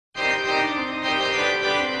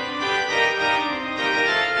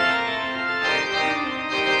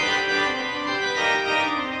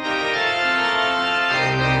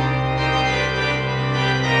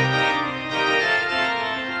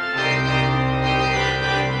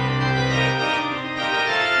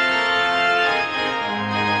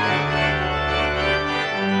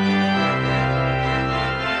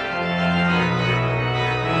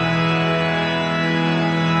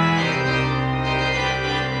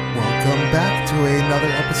Welcome back to another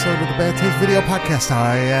episode of the Bad Taste Video Podcast.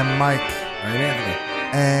 I am Mike. I'm Anthony.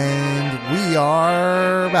 And we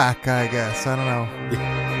are back, I guess. I don't know.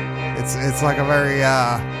 It's like a very,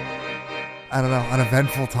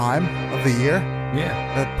 uneventful time of the year. Yeah.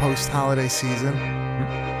 That post-holiday season.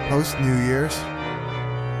 Post-New Year's.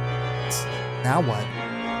 Now what?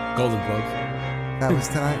 Golden Globes. That was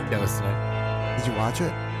tonight? That was tonight. Did you watch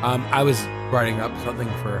it? I was writing up something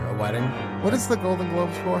for a wedding. What is the Golden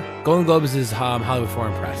Globes for? Golden Globes is Hollywood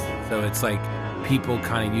Foreign Press. So it's like people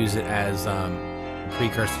kind of use it as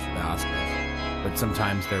precursors to the Oscars. But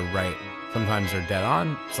sometimes they're right. Sometimes they're dead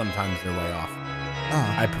on. Sometimes they're way off.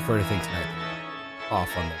 Oh. I prefer to think tonight off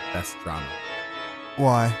on the best drama.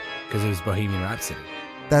 Why? Because it was Bohemian Rhapsody.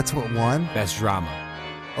 That's what won? Best drama.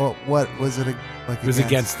 Oh, what was it like? It was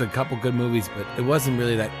against a couple good movies, but it wasn't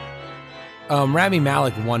really that. Rami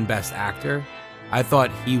Malek won Best Actor. I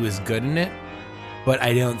thought he was good in it, but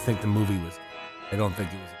I don't think the movie was good. I don't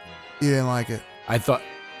think it was good. You didn't like it? I thought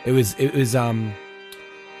it was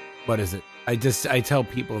what is it? I tell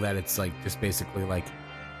people that it's like just basically like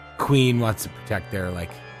Queen wants to protect their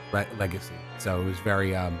like legacy. So it was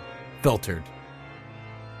very filtered.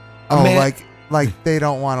 Oh, like they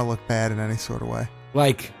don't want to look bad in any sort of way.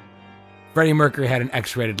 Like Freddie Mercury had an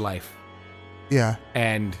X-rated life. Yeah.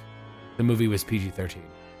 And the movie was PG-13.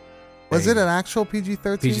 Was it an actual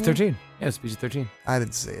PG-13? PG-13. Yeah, it's PG-13. I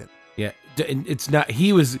didn't see it. Yeah, it's not.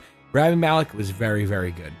 Rami Malek was very,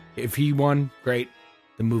 very good. If he won, great.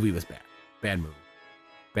 The movie was bad. Bad movie.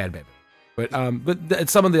 Bad. But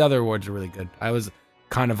some of the other awards are really good. I was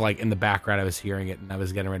kind of like in the background. I was hearing it, and I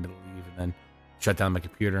was getting ready to leave, and then shut down my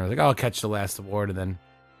computer. And I was like, oh, I'll catch the last award, and then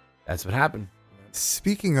that's what happened.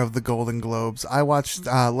 Speaking of the Golden Globes, I watched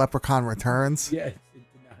Leprechaun Returns. Yeah.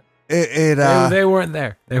 They weren't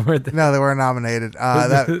there. They weren't there. No, they weren't nominated.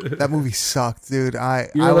 That movie sucked, dude. I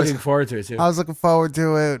was looking forward to it too. I was looking forward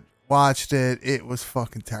to it. Watched it. It was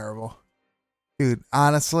fucking terrible, dude.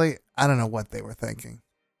 Honestly, I don't know what they were thinking.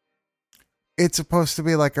 It's supposed to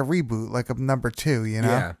be like a reboot, like a number 2, you know.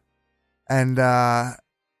 Yeah. And I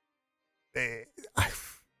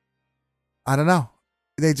don't know.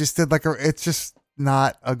 They just did it's just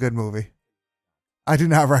not a good movie. I do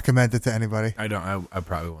not recommend it to anybody. I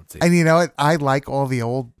probably won't see it. And you know what? I like all the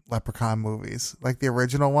old Leprechaun movies, like the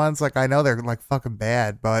original ones. Like I know they're like fucking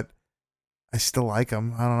bad, but I still like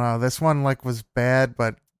them. I don't know. This one was bad,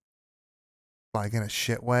 but like in a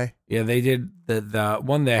shit way. Yeah, they did the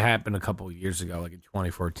one that happened a couple of years ago, like in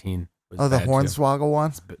 2014. Oh, the Hornswoggle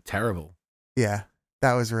one? It's terrible. Yeah,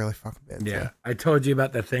 that was really fucking bad. Yeah, too. I told you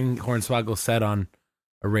about the thing Hornswoggle said on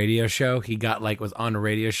a radio show. He got was on a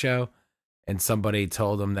radio show. And somebody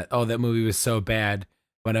told him that, that movie was so bad.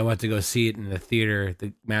 When I went to go see it in the theater,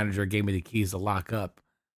 the manager gave me the keys to lock up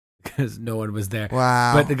because no one was there.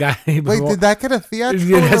 Wow. But the guy... Wait, did that get a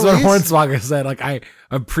theatrical That's release? what Hornswoggle said. Like, I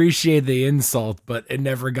appreciate the insult, but it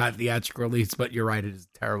never got theatrical release. But you're right, it is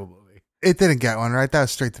a terrible movie. It didn't get one, right? That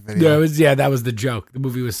was straight to video. That was the joke. The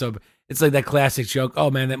movie was so... It's like that classic joke. Oh,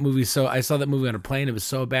 man, that movie's so... I saw that movie on a plane. It was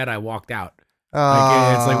so bad, I walked out.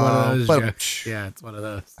 It's like one of those jokes. Yeah, it's one of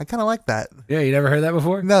those. I kind of like that. Yeah, you never heard that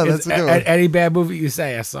before? No, that's a good one. Any bad movie you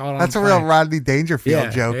say, I saw it on That's a real Rodney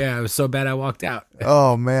Dangerfield joke. Yeah, it was so bad I walked out.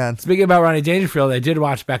 Oh, man. Speaking about Rodney Dangerfield, I did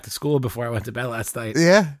watch Back to School before I went to bed last night.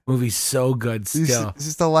 Yeah? Movie's so good still. You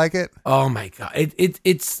still like it? Oh, my God.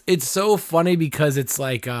 It's so funny because it's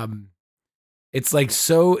like...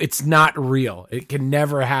 it's not real. It can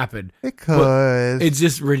never happen. It could. It's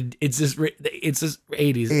just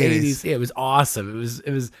 80s. Yeah, it was awesome.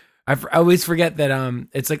 It was. I always forget that.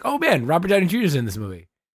 It's like, oh man, Robert Downey Jr. is in this movie.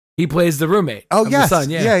 He plays the roommate. Oh of yes, the son,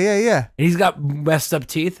 yeah. And he's got messed up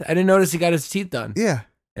teeth. I didn't notice he got his teeth done. Yeah,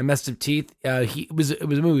 and messed up teeth. It was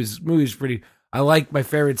movie's pretty. I like my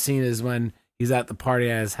favorite scene is when he's at the party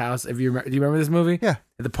at his house. Do you remember this movie? Yeah,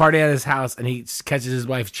 at the party at his house, and he catches his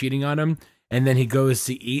wife cheating on him. And then he goes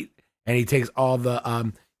to eat, and he takes all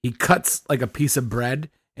the he cuts like a piece of bread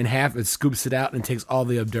in half and scoops it out and takes all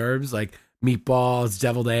the hors d'oeuvres like meatballs,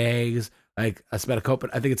 deviled eggs, like a spadakopita.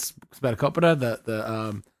 I think it's spadakopita,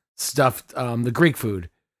 the stuffed the Greek food,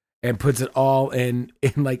 and puts it all in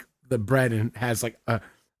like the bread and has like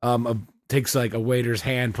takes like a waiter's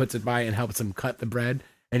hand, puts it by and helps him cut the bread.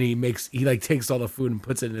 And he takes all the food and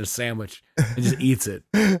puts it in a sandwich and just eats it.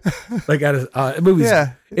 Like at a movie.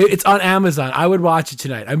 Yeah. It's on Amazon. I would watch it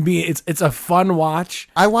tonight. It's a fun watch.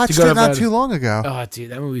 I watched it not too long ago. Oh,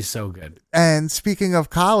 dude, that movie's so good. And speaking of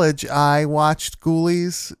college, I watched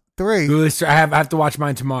Ghoulies 3. Ghoulies 3. I have to watch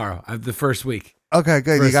mine tomorrow. I have the first week. Okay,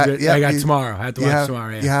 good. I got tomorrow. I have to watch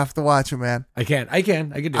tomorrow. Yeah. You have to watch it, man. I can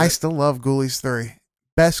do it. I still love Ghoulies 3.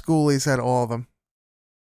 Best Ghoulies out of all of them.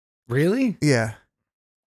 Really? Yeah.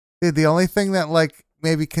 Dude, the only thing that like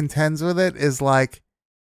maybe contends with it is like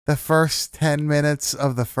the first 10 minutes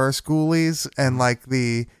of the first Ghoulies and like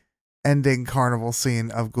the ending carnival scene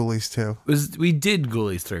of Ghoulies 2. We did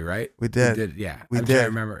Ghoulies 3, right? We did. Yeah. We I'm trying to did.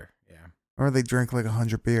 remember. Yeah. Or they drink like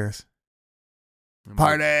 100 beers. I'm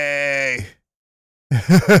Party!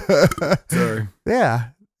 Sorry. Yeah.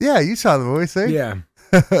 Yeah, you saw the movie, see? Yeah.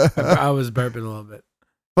 I was burping a little bit.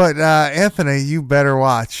 But Anthony, you better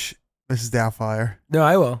watch Mrs. Doubtfire. No,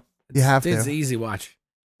 I will. You have It's to. an easy watch.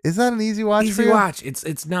 Is that an easy watch for Easy you? watch.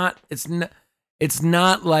 It's not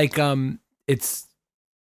like it's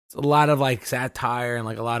a lot of like satire and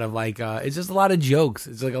like a lot of like it's just a lot of jokes.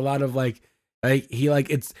 It's like a lot of like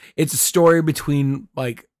it's a story between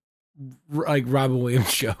like Robin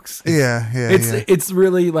Williams jokes. Yeah. It's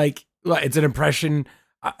really like it's an impression.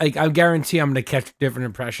 I guarantee I'm gonna catch a different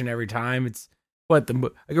impression every time. It's what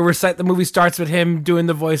I can recite. The movie starts with him doing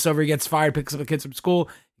the voiceover. He gets fired, picks up the kids from school,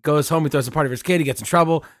 goes home, he throws a party for his kid, he gets in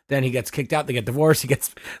trouble, then he gets kicked out, they get divorced, he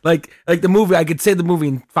gets like the movie. I could say the movie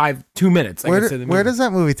in 2 minutes. Where does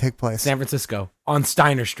that movie take place? San Francisco on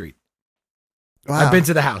Steiner Street. Wow. I've been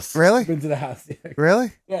to the house. Really? I've been to the house.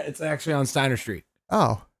 Really? Yeah, it's actually on Steiner Street.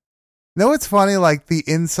 Oh. No, it's funny, like the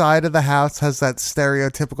inside of the house has that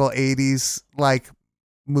stereotypical 80s like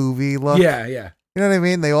movie look. Yeah. You know what I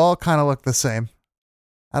mean? They all kind of look the same.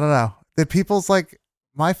 I don't know. Did people's like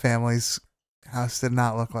my family's house did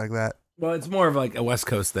not look like that. Well, it's more of like a West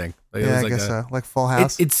Coast thing. Like, Yeah, it I was guess so. Like Full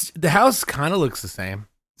House. It's the house kind of looks the same,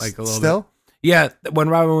 like a little Still? bit. Yeah, when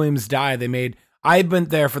Robin Williams died, they made. I went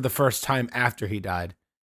there for the first time after he died,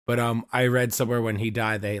 but I read somewhere when he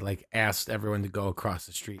died, they like asked everyone to go across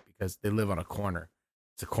the street because they live on a corner.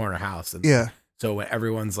 It's a corner house, and Yeah. so when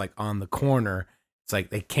everyone's like on the corner, it's like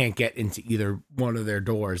they can't get into either one of their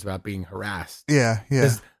doors without being harassed. Yeah.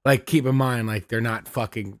 'Cause, like, keep in mind, like they're not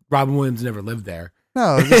fucking. Robin Williams never lived there.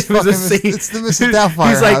 No, it's It was a fucking, scene. it's the Mrs. Doubtfire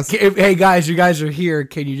He's like, house. hey guys, you guys are here.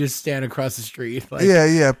 Can you just stand across the street? Like,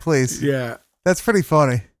 Yeah, please. yeah. That's pretty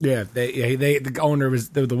funny. Yeah, the owner was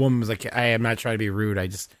the woman was like, I am not trying to be rude. I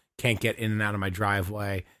just can't get in and out of my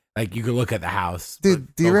driveway. Like you could look at the house. Dude,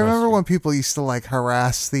 but do you go across remember the when people used to like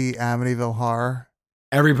harass the Amityville Horror?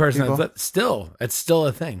 street. Every person people? it's still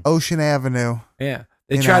a thing. Ocean Avenue. Yeah,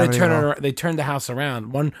 they In try to turn Amityville. it. They turned the house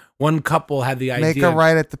around. One couple had the idea. Make a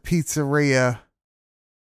right at the pizzeria.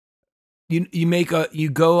 You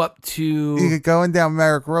go up to You could going down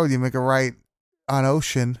Merrick Road, you make a right on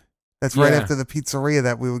Ocean. That's right Yeah. after the pizzeria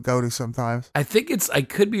that we would go to sometimes. I think it's. I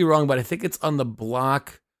could be wrong, but I think it's on the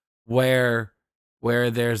block where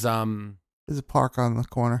there's There's a park on the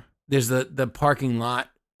corner. there's the parking lot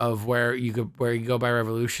of where you go by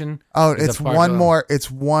Revolution. Oh, There's it's a park one on- more. It's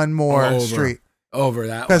one more Over. street. Over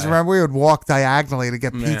that Because way. remember, we would walk diagonally to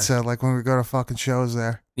get Yeah. pizza, like when we go to fucking shows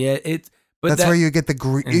there. Yeah, but That's where you get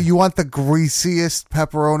the you want the greasiest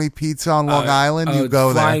pepperoni pizza on Long Island. You it's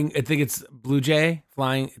go flying, there. I think it's Blue Jay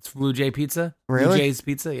flying. It's Blue Jay Pizza. Really? Blue Jay's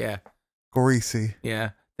Pizza. Yeah, Greasy. yeah.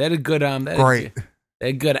 They had a good Great. They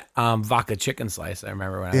had good vodka chicken slice. I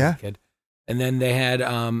remember when I was Yeah? a kid. And then they had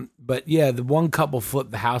but yeah, the one couple flipped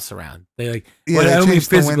the house around. They like Yeah, they I don't mean changed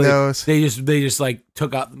the physically, windows. They just like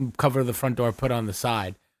took out cover the front door, put on the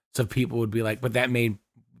side, so people would be like. But that made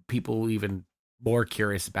people even more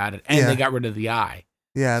curious about it, and Yeah. they got rid of the eye.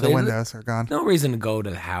 Yeah, So the windows are gone. No reason to go to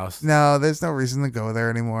the house. No, there's no reason to go there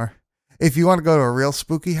anymore. If you want to go to a real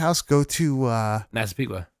spooky house, go to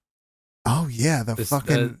Massapequa. oh yeah, the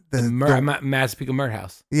Massapequa Murder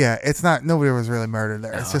House. yeah, it's not nobody was really murdered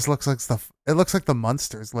there. It No. just looks like it looks like the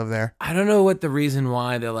Munsters live there. I don't know what the reason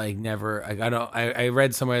why they're like never. Like, I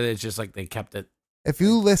read somewhere that it's just like they kept it. If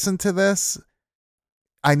you listen to this,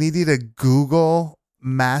 I need you to Google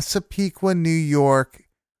Massapequa, New York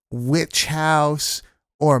witch house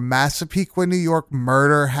or Massapequa, New York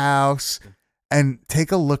murder house and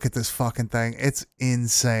take a look at this fucking thing. It's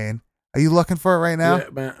insane. Are you looking for it right now? Yeah,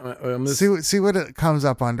 but, See what it comes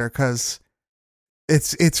up under, because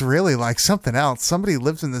it's really like something else. Somebody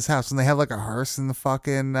lives in this house and they have like a hearse in the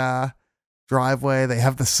fucking driveway. They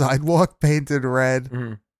have the sidewalk painted red.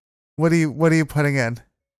 Mhm. What are you putting in?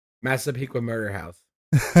 Massapequa Murder House.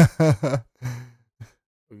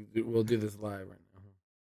 We'll do this live right now.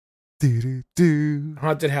 Do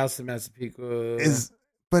Haunted house in Massapequa.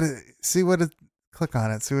 see what it click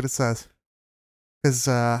on it. See what it says. Because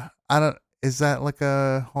I don't. Is that like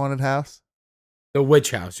a haunted house? The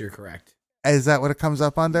witch house. You're correct. Is that what it comes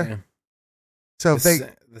up under? Yeah. So if they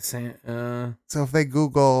the if they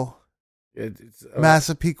Google it's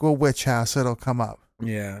Massapequa witch house, it'll come up.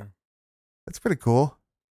 yeah. That's pretty cool.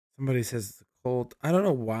 Somebody says it's a cult. I don't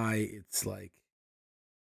know why it's like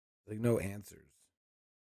no answers.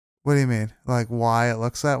 What do you mean? Like why it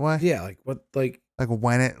looks that way? Yeah, like what, like Like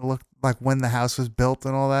when it looked like when the house was built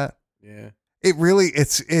and all that? yeah. It really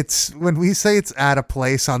it's when we say it's at a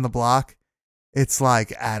place on the block, it's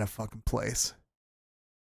like at a fucking place.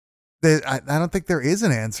 I don't think there is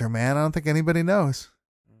an answer, man. I don't think anybody knows.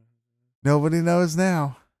 Nobody knows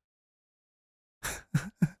now.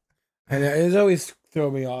 And it's always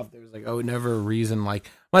throw me off. There was like, oh, never a reason. Like,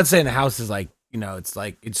 I'm not saying the house is like, it's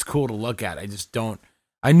like it's cool to look at. I just don't.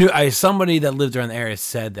 Somebody that lived around the area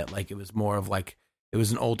said that like it was more of like it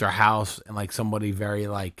was an older house and like somebody very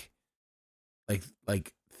like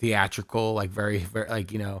theatrical, like very very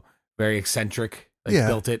like very eccentric, like Yeah.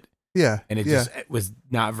 built it. Yeah. And it was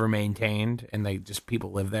not ever maintained, and they just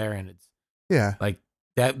people live there, and it's Yeah. like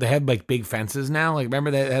that. They have like big fences now. Like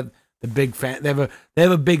remember they have the big fence. They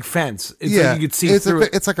have a big fence. It's yeah. like you could see through it.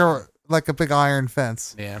 It's like a big iron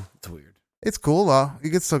fence. Yeah, it's weird. It's cool though. You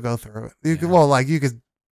could still go through it. You could you could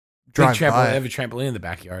Big drive trampoline. by. They have a trampoline in the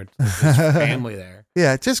backyard. There's family there.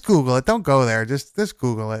 Yeah, just Google it. Don't go there. Just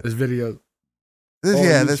Google it. There's videos. There's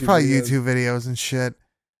YouTube probably videos. YouTube videos and shit.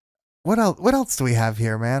 What else do we have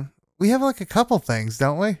here, man? We have like a couple things,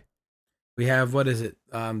 don't we? We have, what is it?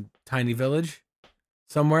 Tiny Village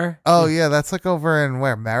somewhere. Oh yeah, that's like over in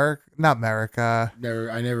where? Merrick? Not Merrick. I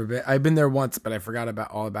never been. I've been there once, but I forgot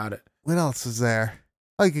all about it. What else is there?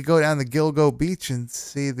 Oh, you could go down to Gilgo Beach and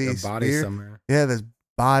see these Their bodies somewhere. Yeah, there's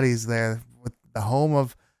bodies there with the home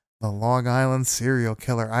of the Long Island serial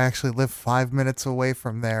killer. I actually lived 5 minutes away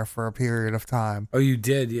from there for a period of time. Oh, you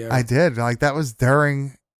did, yeah. I did. Like that was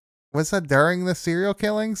during the serial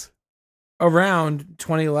killings? Around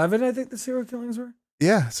 2011, I think the serial killings were.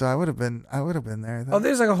 Yeah, so I would have been there. Oh,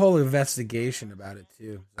 there's like a whole investigation about it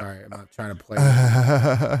too. Sorry, I'm not trying to play.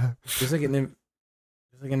 There's like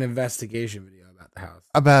an investigation video about the house.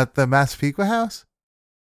 About the Massapequa house?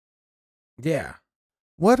 Yeah.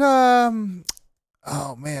 What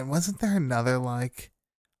oh man, wasn't there another like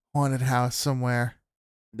haunted house somewhere?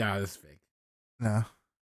 No, that's fake. No.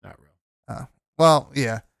 Not real. Oh. Well,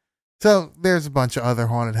 yeah. So there's a bunch of other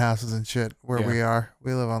haunted houses and shit where we are.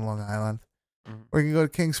 We live on Long Island. Mhm. Or you can go to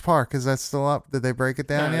Kings Park. Is that still up? Did they break it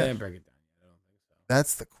down No, they yet? didn't break it down yet. I don't think so.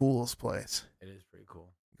 That's the coolest place. It is pretty cool.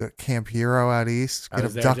 Go to Camp Hero out east. I Get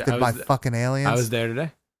was there abducted I by was- fucking aliens. I was there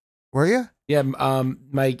today. Were you? Yeah,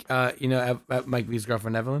 Mike, Mike V's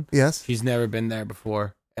girlfriend Evelyn. Yes. She's never been there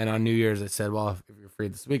before. And on New Year's, I said, well, if you're free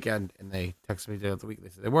this weekend, and they texted me the other week, they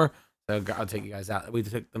said they were. So I'll take you guys out. We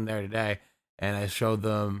took them there today, and I showed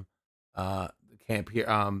them the camp here,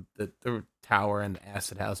 the tower and the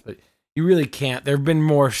acid house. But you really can't. They've been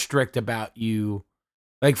more strict about you.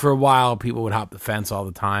 Like for a while, people would hop the fence all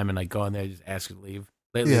the time and like go in there and just ask you to leave.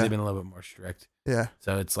 Lately, Yeah. they've been a little bit more strict. Yeah.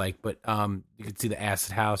 So it's like, but you could see the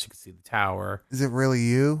acid house, you could see the tower. Is it really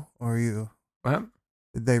you or you? What?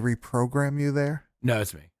 Did they reprogram you there? No,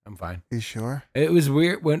 it's me. I'm fine. You sure? It was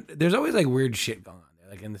weird when there's always like weird shit going on there,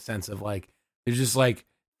 like in the sense of like there's just like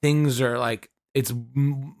things are like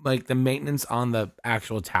like the maintenance on the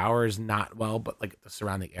actual tower is not well, but like the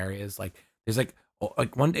surrounding areas, like there's like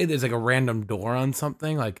one day there's like a random door on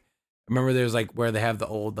something. Like I remember there's like where they have the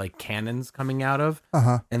old like cannons coming out of,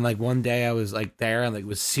 and like one day I was like there and like it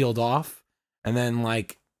was sealed off, and then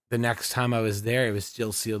like the next time I was there it was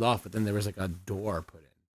still sealed off, but then there was like a door put in.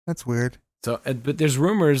 That's weird. So, but there's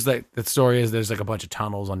rumors that the story is there's like a bunch of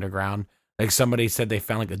tunnels underground. Like somebody said they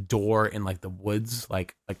found like a door in like the woods,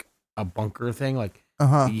 like a bunker thing, like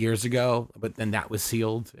years ago. But then that was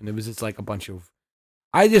sealed, and it was just like a bunch of.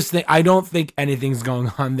 I don't think anything's going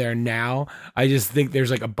on there now. I just think there's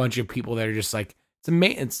like a bunch of people that are just like it's a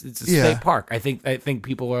maintenance. It's a state park. I think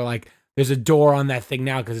people are like there's a door on that thing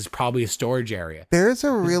now because it's probably a storage area. There's a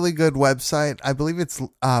really good website. I believe it's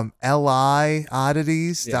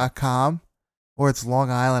lioddities.com. Or it's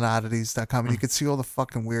longislandoddities.com, and you can see all the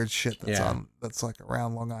fucking weird shit that's like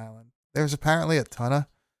around Long Island. There's apparently a ton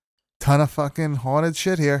of fucking haunted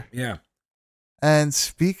shit here. Yeah. And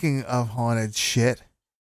speaking of haunted shit,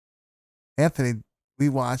 Anthony, we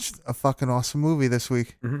watched a fucking awesome movie this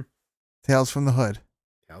week. Mm-hmm. Tales from the Hood.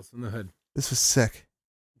 Tales from the Hood. This was sick.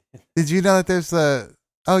 Did you know that there's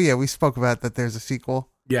we spoke about that there's a sequel?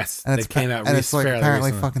 Yes. And it came out and it's like apparently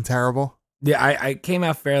recently. fucking terrible. Yeah, I came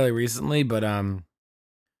out fairly recently, but I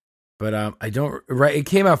don't right. It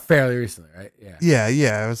came out fairly recently, right? Yeah.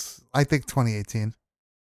 Yeah. It was I think 2018.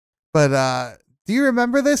 But do you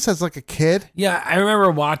remember this as like a kid? Yeah, I remember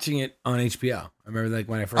watching it on HBO. I remember like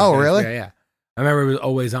when I first. Oh, got really? HBO, yeah. I remember it was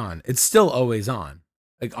always on. It's still always on,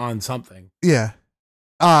 like on something. Yeah.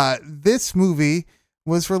 This movie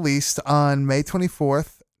was released on May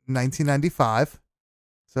 24th, 1995.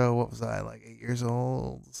 So what was I, like 8 years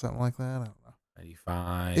old, something like that? I don't know.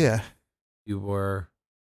 95. Yeah. You were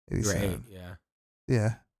 87. eight. Yeah.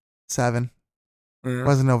 Yeah. 7. Mhm.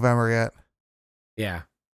 Wasn't November yet. Yeah.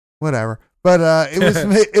 Whatever. But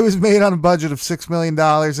it was made on a budget of $6 million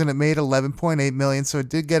and it made $11.8 million, so it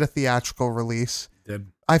did get a theatrical release. Did.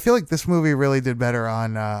 I feel like this movie really did better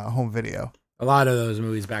on home video. A lot of those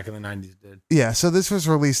movies back in the 90s did. Yeah, so this was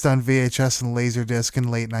released on VHS and Laserdisc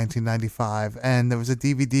in late 1995, and there was a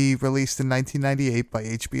DVD released in 1998 by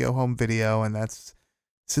HBO Home Video, and that's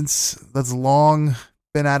long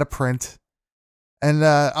been out of print. And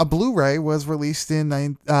a Blu-ray was released in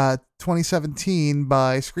 2017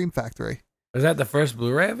 by Scream Factory. Was that the first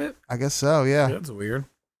Blu-ray of it? I guess so, yeah. That's weird.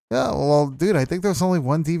 Yeah, well, dude, I think there was only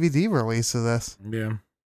one DVD release of this, Yeah.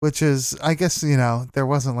 which is, I guess, there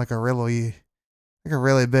wasn't like a really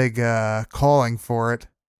big calling for it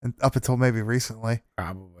up until maybe recently.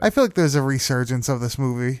 Probably. I feel like there's a resurgence of this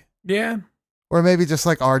movie, Yeah. or maybe just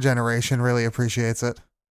like our generation really appreciates it.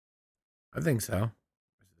 I think so.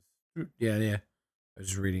 Yeah. I was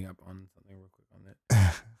just reading up on something real quick on it.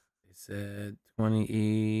 They said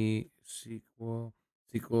 20E sequel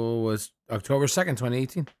was October 2nd,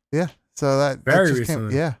 2018. Yeah, so that Very just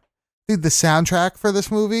recently. yeah, dude, the soundtrack for this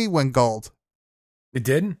movie went gold. It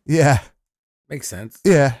did? Yeah, Makes sense.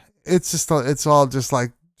 yeah, it's all just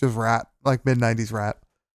rap, like mid-90s rap.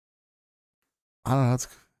 I don't know, it's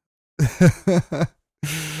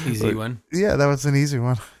Easy one. Yeah, that was an easy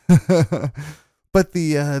one. But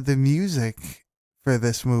the music for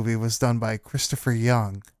this movie was done by Christopher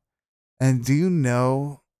Young. And do you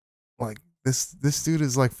know, like, this dude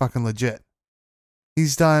is like fucking legit.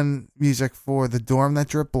 He's done music for The Dorm That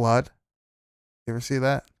Dripped Blood. You ever see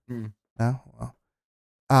that? Mm. No?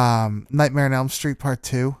 Well. Nightmare on Elm Street Part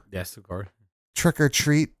 2. Yes, of course. Trick or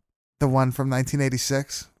Treat, the one from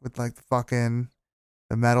 1986 with like the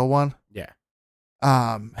metal one. Yeah.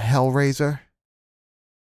 Hellraiser.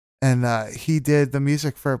 And he did the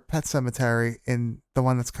music for Pet Sematary in the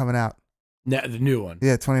one that's coming out. No, the new one.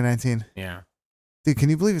 Yeah, 2019. Yeah. Dude, can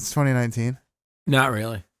you believe it's 2019? Not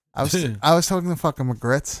really. I was talking to fucking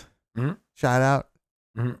McGritz. Mhm. Shout out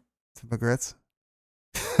Mhm. to McGritz.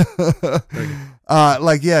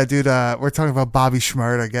 Yeah, dude, we're talking about Bobby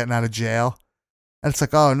Shmurda getting out of jail. And it's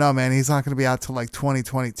like, oh no, man, he's not going to be out till like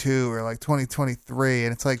 2022 or like 2023.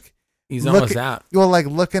 And it's like, He's almost out. well, like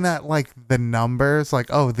looking at like the numbers, like,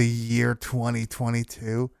 oh, the year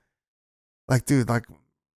 2022. Like, dude, like,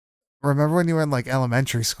 remember when you were in like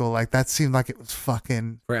elementary school? Like, that seemed like it was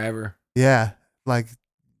fucking, Forever. yeah, like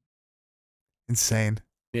insane.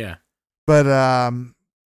 Yeah. But,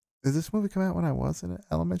 did this movie come out when I was in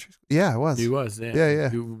elementary school? Yeah, I was. You was. Yeah.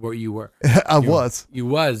 Yeah. You were. I was. You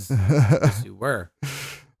was. Yes, you were.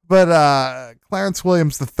 But Clarence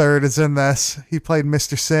Williams III is in this. He played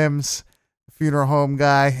Mr. Sims, the funeral home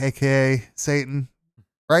guy, aka Satan.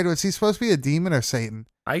 Right? Was he supposed to be a demon or Satan?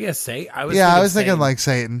 I guess I was thinking Satan. like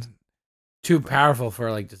Satan. Too powerful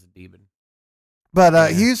for like just a demon. But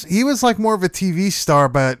Yeah. he was like more of a TV star,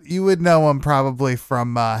 but you would know him probably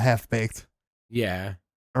from Half Baked. Yeah.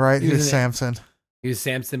 Right? He He was was in Samson. He was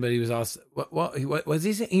Samson, but he was also what was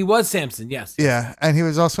he? He was Samson. Yes. Yeah, and he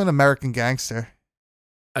was also an American Gangster.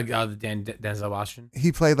 The Denzel Washington.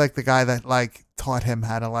 He played like the guy that like taught him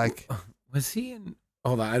how to like Was he in?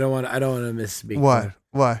 Hold on, I don't want to misspeak.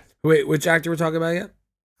 what? Wait, which actor we're talking about again?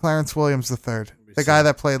 Clarence Williams III, me the see. guy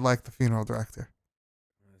that played like the funeral director.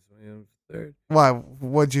 Williams III. Why?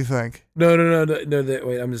 What'd you think? No.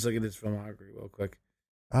 Wait, I'm just looking at his filmography real quick.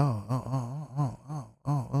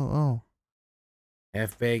 Oh.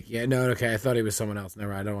 Half Baked. Yeah, no, okay. I thought he was someone else.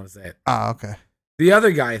 Never. I don't want to say it. Oh, okay. The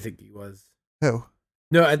other guy, I think he was. Who?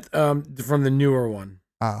 No, from the newer one.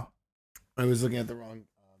 Oh. I was looking at the wrong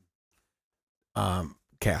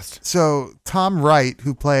cast. So Tom Wright,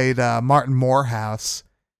 who played Martin Morehouse,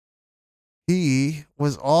 he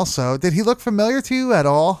was also. Did he look familiar to you at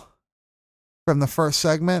all from the first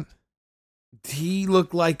segment? He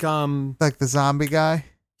looked like Like the zombie guy?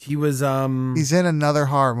 he was He's in another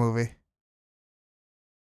horror movie.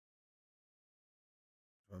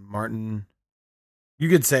 Martin. You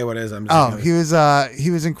could say what it is. I'm just He was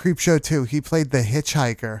in Creepshow 2. He played the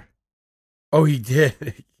hitchhiker. Oh, he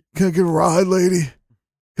did. Can I get a ride, lady?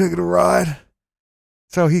 Can I get a ride?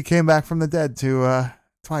 So he came back from the dead to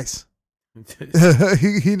twice.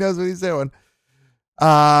 he knows what he's doing.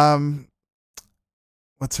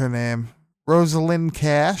 What's her name? Rosalind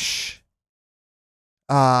Cash.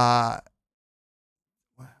 Oh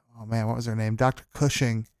man, what was her name? Dr.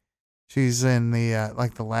 Cushing. She's in the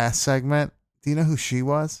like the last segment. Do you know who she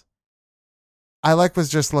was? I was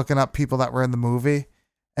just looking up people that were in the movie,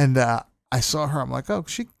 and I saw her. I'm like, oh,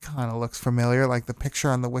 she kind of looks familiar. Like the picture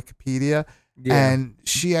on the Wikipedia, Yeah. And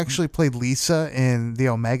she actually played Lisa in The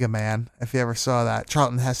Omega Man, if you ever saw that.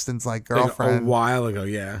 Charlton Heston's like Like, girlfriend. a while ago,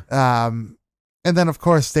 yeah. And then of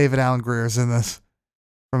course David Allen Greer's in this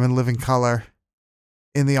from In Living Color,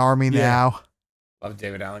 in the army now. Love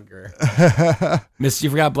David Allen Greer. Oh, Missed you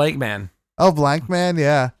forgot Blake Man. Blank Man,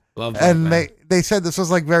 yeah. Love Blake And Man. they said this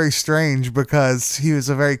was like very strange because he was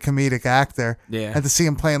a very comedic actor. Yeah. And to see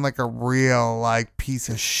him playing like a real like piece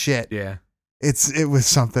of shit, Yeah. it was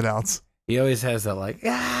something else. He always has that like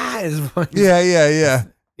his voice. Yeah.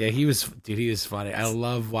 Yeah, he was funny. I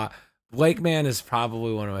love Blake Man is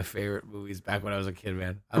probably one of my favorite movies back when I was a kid,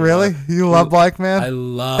 man. Really? You love Blank Man? I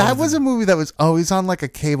love That was a movie that was always on like a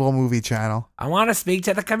cable movie channel. I want to speak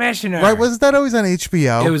to the commissioner. Right? Wasn't that always on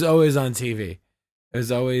HBO? It was always on TV. It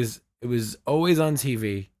was always on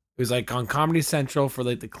TV. It was like on Comedy Central for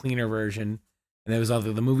like the cleaner version. And it was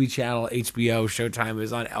on the movie channel, HBO, Showtime. It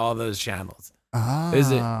was on all those channels.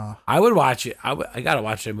 Is it? I would watch it. I gotta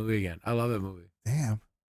watch that movie again. I love that movie. Damn.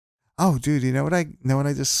 Oh, dude, you know what I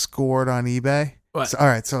just scored on eBay? What? So, all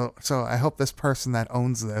right, so I hope this person that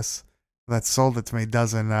owns this, that sold it to me,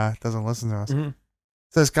 doesn't listen to us. Mm-hmm.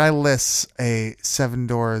 So this guy lists a 7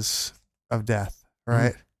 Doors of Death,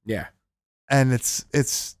 right? Yeah. And it's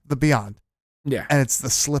the Beyond, Yeah. and it's the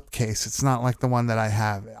slipcase. It's not like the one that I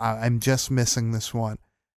have. I'm just missing this one.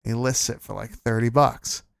 He lists it for like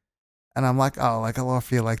 $30, and I'm like, oh, like I'll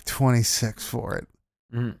offer you like 26 for it.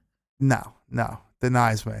 Mhm. No,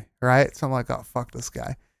 denies me, right? So I'm like, oh, fuck this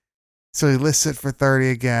guy. So he lists it for 30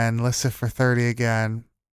 again, lists it for 30 again.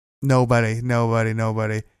 Nobody.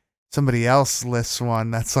 Somebody else lists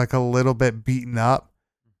one that's like a little bit beaten up,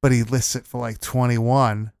 but he lists it for like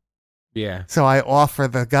 21. Yeah. So I offer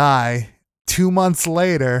the guy 2 months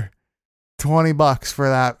later $20 for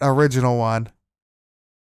that original one.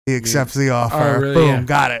 He accepts the offer. Oh, really? Boom, Yeah.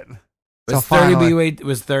 got it. Was So 30 finally-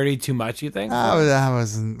 was 30 too much, you think? I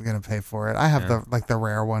wasn't gonna pay for it. I have the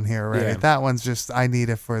rare one here already. Yeah. That one's just I need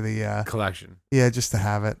it for the Collection. just to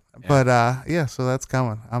have it. Yeah. But so that's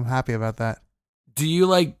coming. I'm happy about that. Do you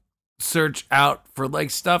like search out for like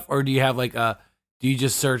stuff, or do you have like do you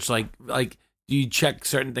just search like do you check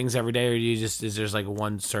certain things every day, or do you just is there's like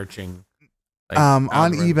one searching? Like, On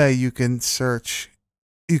algorithm? eBay you can search,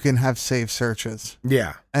 you can have saved searches,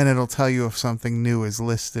 Yeah. and it'll tell you if something new is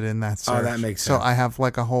listed in that search. Oh, that makes So sense. I have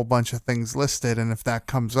like a whole bunch of things listed, and if that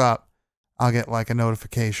comes up, I'll get like a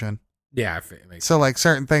notification. Yeah, it makes So like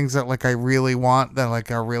certain things that like I really want that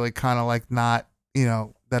like are really kind of like not,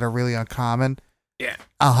 that are really uncommon. Yeah.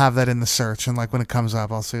 I'll have that in the search, and like when it comes up,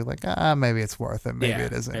 I'll see like maybe it's worth it, maybe Yeah,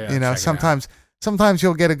 it isn't. maybe I'll check it out. Sometimes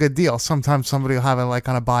you'll get a good deal. Sometimes somebody will have it like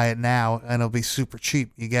on a buy it now, and it'll be super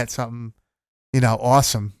cheap. You get something,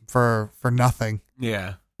 awesome for nothing.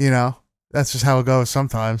 Yeah. That's just how it goes.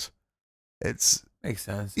 Sometimes it's Makes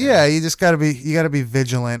sense. yeah. You just gotta be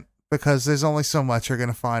vigilant because there's only so much you're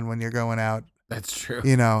gonna find when you're going out. That's true.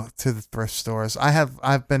 To the thrift stores.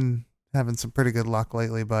 I've been having some pretty good luck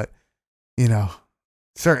lately, but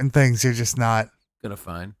certain things you're just not. Gonna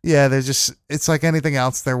find. Yeah, it's like anything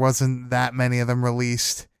else. There wasn't that many of them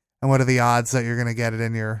released. And what are the odds that you're going to get it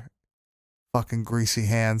in your fucking greasy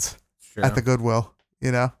hands True. at the Goodwill,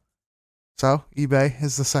 So eBay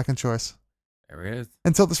is the second choice. There it is.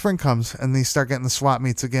 Until the spring comes and you start getting the swap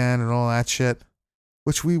meets again and all that shit,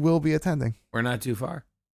 which we will be attending. We're not too far.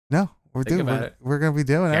 No, we're Think about it. We're going to be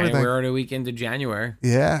doing everything. We're already a week into January.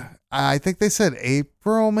 Yeah. I think they said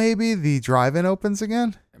April maybe the drive-in opens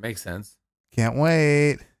again. That makes sense. Can't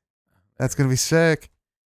wait. That's going to be sick.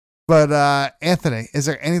 But Anthony, is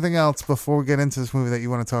there anything else before we get into this movie that you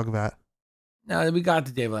want to talk about? No, we got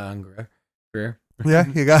the David Allen Greer. Yeah,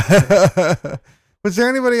 you got. Was there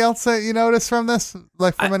anybody else that you noticed from this,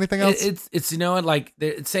 like from anything else? It's like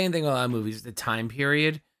it's same thing with a lot of movies. The time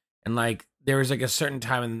period, and like there was like a certain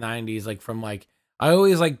time in the 90s, like from like I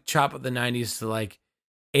always like chop up the 90s to like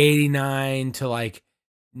 89 to like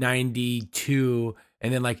 92,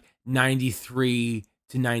 and then like 93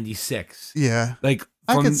 to 96. Yeah, Like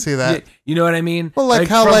I can see that. You know what I mean? Well, like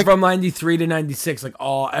how from 93 to 96, like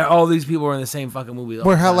all these people were in the same fucking movie.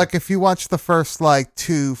 Where how like if you watch the first like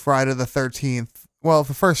 2 Friday the 13th, well,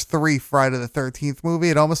 the first 3 Friday the 13th movie,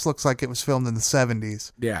 it almost looks like it was filmed in the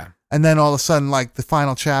 70s. Yeah. And then all of a sudden, like the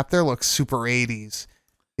final chapter looks super 80s,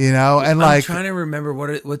 and I'm like trying to remember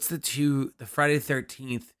what's the Friday the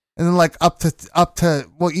 13th. and then like up to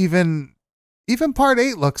well even part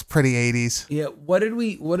 8 looks pretty 80s. Yeah,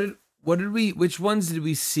 which ones did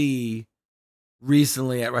we see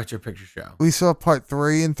recently at Retro Picture Show? We saw part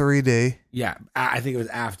 3 in 3D. Yeah, I think it was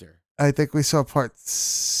after. I think we saw part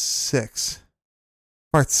 6.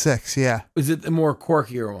 Part 6, yeah. Was it the more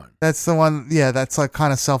quirkier one? That's the one, yeah, that's like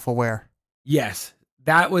kind of self-aware. Yes,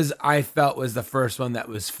 that was I felt was the first one that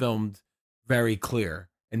was filmed very clear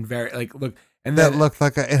and very like look, and That then looked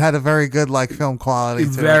like it had a very good like film quality to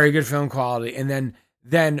it. very good film quality. And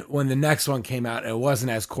then when the next one came out, it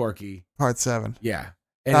wasn't as quirky. Part 7. Yeah,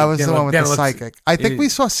 and That was the one with the then it psychic. I think we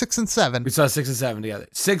saw 6 and 7. We saw 6 and 7 together.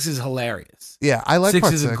 6 is hilarious. Yeah, I like 6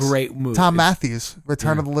 part is 6. a great movie. Tom Matthews,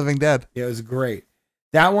 Return of the Living Dead. Yeah, it was great.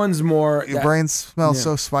 That one's more. Your brain smells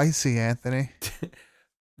so spicy, Anthony.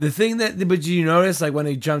 The thing but you notice like when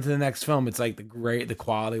they jumped to the next film, it's like the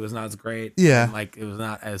quality was not as great. Yeah, and, like it was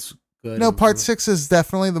not as good. No, part 6 is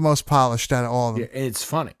definitely the most polished out of all of them. Yeah, it's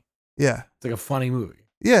funny. Yeah, it's like a funny movie.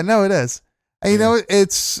 Yeah, no, it is. And, you know,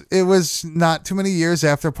 it was not too many years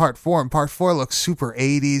after part 4, and part 4 looks super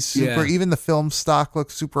 80s. Even the film stock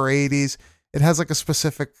looks super 80s. It has like a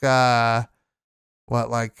specific, I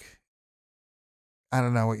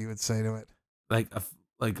don't know what you would say to it.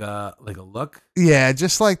 Like a look. Yeah,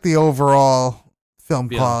 just like the overall film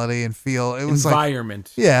quality and feel. It was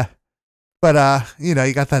environment. Yeah. But you know,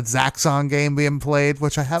 you got that Zaxxon game being played,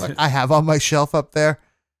 which I have on my shelf up there.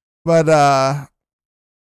 But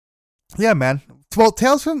yeah, man. Well,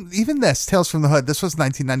 Tales from the Hood, this was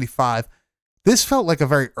 1995. This felt like a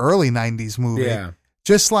very early 90s movie. Yeah.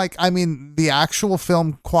 Just like, I mean, the actual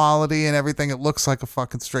film quality and everything, it looks like a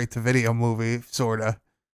fucking straight-to-video movie, sort of.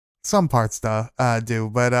 Some parts do,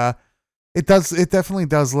 but it definitely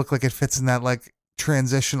does look like it fits in that, like,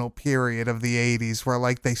 transitional period of the 80s where,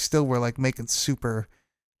 like, they still were, like, making super,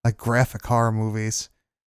 like, graphic horror movies.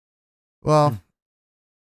 Well,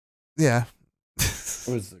 yeah.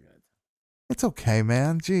 It's okay,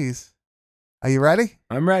 man. Jeez. Are you ready?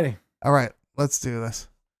 I'm ready. All right, let's do this.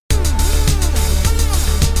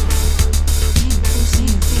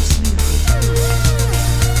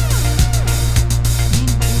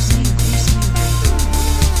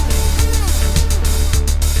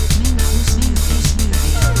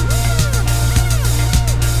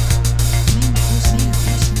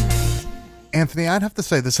 Anthony, I'd have to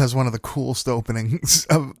say this has one of the coolest openings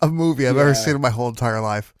of a movie I've ever seen in my whole entire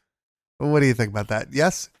life. What do you think about that?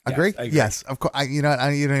 Yes? Agree? I agree. Yes, of course. You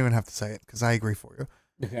don't even have to say it because I agree for you.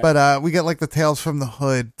 Okay. But we get like the Tales from the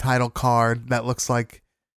Hood title card that looks like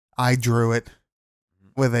I drew it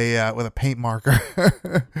with a paint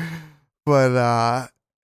marker. But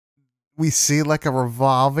we see like a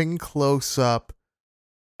revolving close up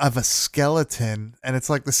of a skeleton, and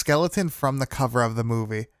it's like the skeleton from the cover of the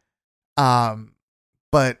movie.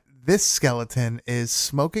 But this skeleton is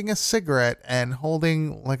smoking a cigarette and holding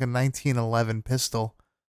like a 1911 pistol,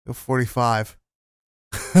 a 45.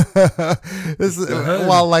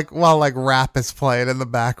 while rap is playing in the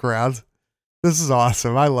background. This is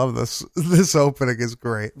awesome. I love this. This opening is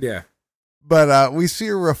great. Yeah. But we see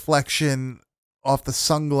a reflection off the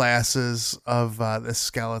sunglasses of this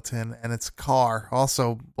skeleton and its car,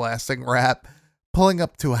 also blasting rap, pulling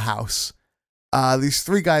up to a house. These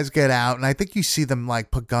 3 guys get out, and I think you see them like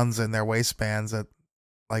put guns in their waistbands at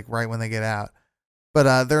like right when they get out.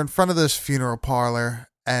 But they're in front of this funeral parlor,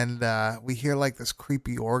 and we hear like this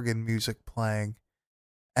creepy organ music playing,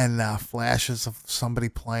 and flashes of somebody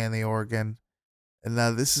playing the organ. And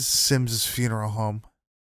this is Sims's funeral home.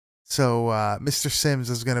 So Mr. Sims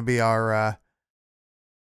is gonna be our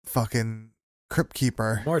fucking crypt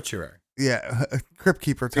keeper, mortuary. Yeah, crypt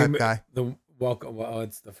keeper type guy. The welcome. Well,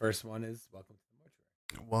 it's the first one is welcome.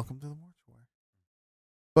 Welcome to the mortuary.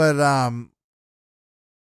 But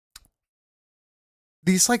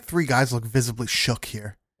these like 3 guys look visibly shook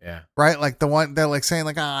here. Yeah. Right? Like the one they're like saying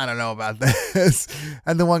like, I don't know about this.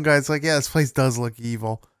 And the one guy's like, yeah, this place does look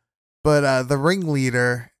evil. But the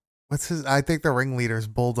ringleader, I think the ringleader is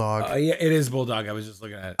Bulldog. Yeah, it is Bulldog. I was just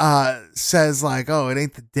looking at it. Says like, oh, it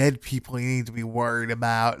ain't the dead people you need to be worried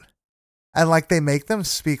about. And like they make them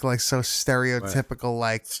speak like so stereotypical,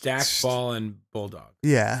 like Stackball and Bulldog.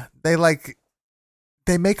 Yeah, they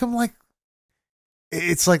make them like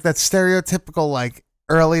it's like that stereotypical like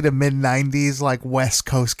early to mid 90s like West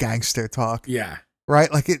Coast gangster talk. Yeah, right.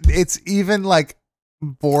 Like it's even like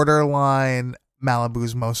borderline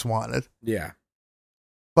Malibu's Most Wanted. Yeah,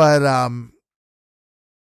 but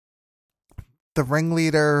the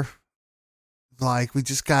ringleader. Like, we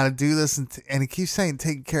just got to do this. And he keeps saying,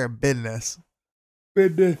 taking care of business.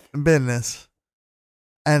 Business.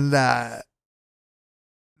 And then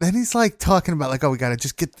he's like talking about, like, oh, we got to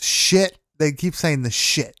just get the shit. They keep saying the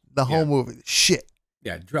shit. The whole movie. The shit.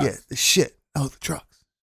 Yeah, drugs. Yeah, the shit. Oh, the drugs.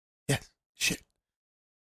 Yes, shit.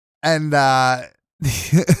 And the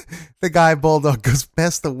guy Bulldog goes,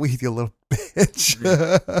 pass the weed, you little bitch.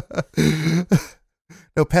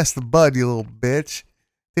 No, pass the bud, you little bitch.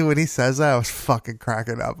 Dude, when he says that, I was fucking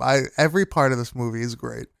cracking up. Every part of this movie is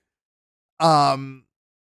great.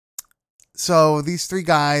 So these three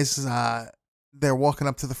guys, they're walking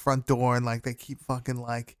up to the front door and like they keep fucking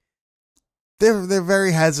like they're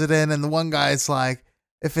very hesitant, and the one guy's like,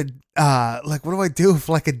 if it like what do I do if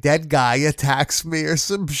like a dead guy attacks me or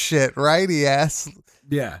some shit, right? He asks.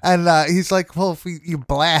 Yeah. And he's like, well, if you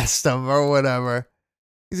blast him or whatever.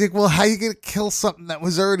 He's like, well, how you gonna kill something that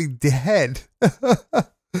was already dead?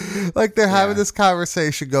 Like they're having this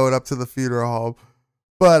conversation going up to the funeral home.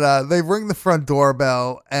 But they ring the front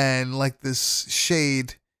doorbell, and like this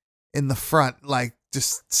shade in the front like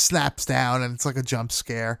just snaps down, and it's like a jump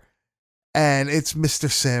scare. And it's Mr.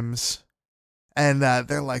 Sims. And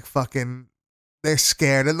they're like fucking, they're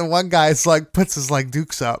scared. And the one guy's like puts his like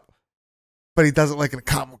dukes up, but he does it like in a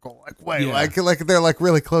comical like way, like they're like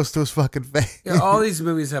really close to his fucking face. Yeah, all these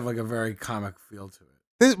movies have like a very comic feel to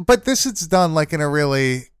it. But this is done like in a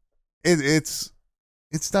really, it's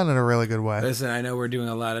done in a really good way. Listen, I know we're doing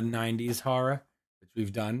a lot of '90s horror, which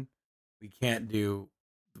we've done. We can't do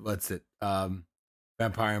what's it,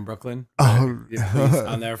 Vampire in Brooklyn. Oh, please,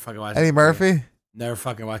 I'll never fucking watch Eddie Murphy. Never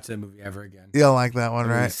fucking watch that movie ever again. You don't like that one, That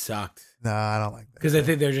movie right? Sucked. No, I don't like that. Because I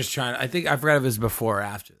think they're just trying. I forgot if it was before or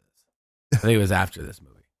after this. I think it was after this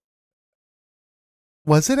movie.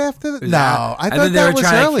 Was it after? It was No, after. I thought that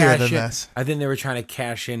was earlier than this. I think they were trying to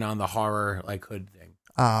cash in on the horror like hood thing.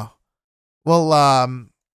 Oh, well,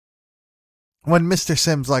 when Mr.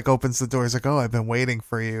 Sims like opens the door, he's like, "Oh, I've been waiting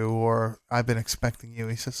for you," or "I've been expecting you."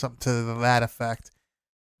 He says something to that effect.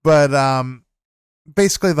 But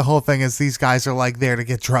basically the whole thing is these guys are like there to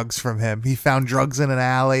get drugs from him. He found drugs in an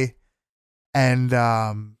alley, and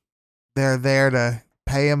they're there to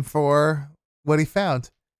pay him for what he found.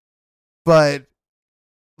 But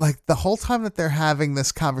like the whole time that they're having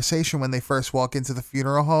this conversation when they first walk into the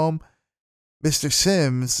funeral home, Mr.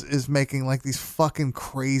 Sims is making like these fucking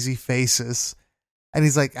crazy faces, and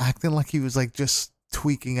he's like acting like he was like just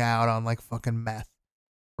tweaking out on like fucking meth.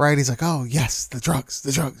 Right? He's like, "Oh, yes, the drugs.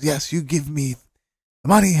 Yes, you give me the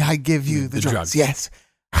money, I give you the drugs. Yes.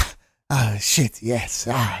 Shit, yes.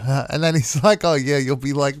 And then he's like, "Oh, yeah, you'll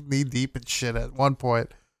be like knee deep in shit at one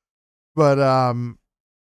point." But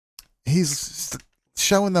he's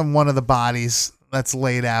showing them one of the bodies that's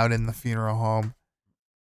laid out in the funeral home.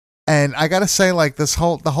 And I got to say, like, the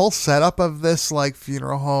whole setup of this like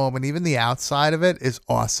funeral home and even the outside of it is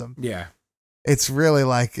awesome. Yeah. It's really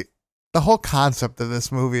like the whole concept of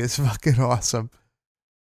this movie is fucking awesome.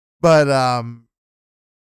 But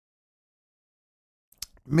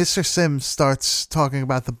Mr. Sims starts talking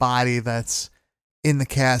about the body that's in the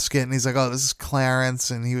casket, and he's like, "Oh, this is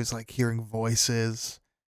Clarence," and he was like hearing voices,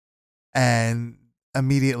 and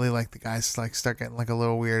immediately like the guys like start getting like a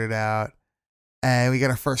little weirded out, and we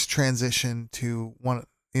get our first transition to one,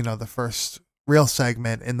 the first real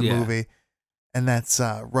segment in the movie, and that's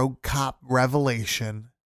Rogue Cop Revelation.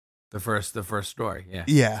 The first story, yeah.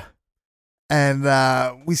 Yeah.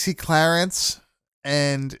 And we see Clarence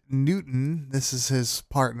and Newton, this is his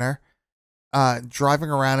partner, driving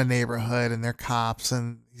around a neighborhood, and they're cops,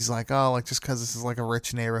 and he's like, "Oh, like just because this is like a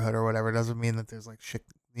rich neighborhood or whatever doesn't mean that there's like shit,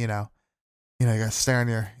 you gotta stay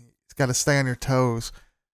on your toes."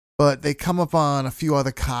 But they come up on a few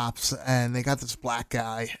other cops, and they got this black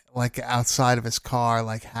guy like outside of his car,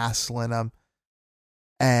 like hassling him.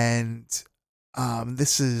 And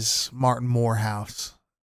this is Martin Morehouse.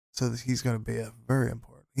 So he's going to be a very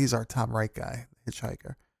important. He's our Tom Wright guy,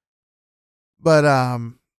 hitchhiker. But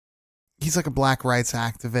he's like a black rights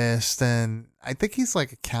activist, and I think he's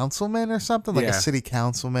like a councilman or something, like a city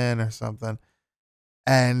councilman or something.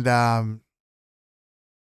 And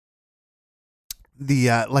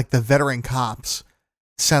the veteran cops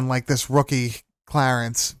send like this rookie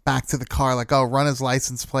Clarence back to the car, like, "Oh, run his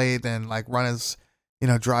license plate and like run his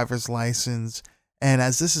driver's license." And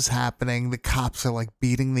as this is happening, the cops are like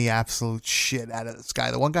beating the absolute shit out of this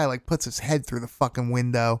guy. The one guy like puts his head through the fucking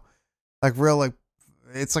window, like real like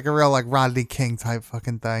it's like a real like Rodney King type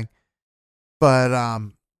fucking thing. But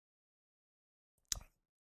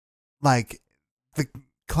like the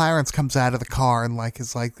Clarence comes out of the car and like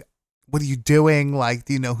is like, "What are you doing? Like,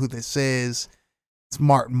 do you know who this is? It's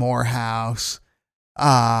Martin Morehouse.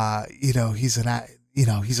 He's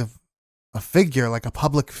a figure, like a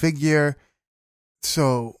public figure."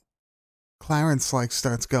 So Clarence like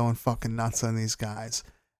starts going fucking nuts on these guys,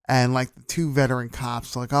 and like the two veteran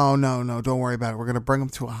cops are like, "Oh, no, don't worry about it. We're gonna bring him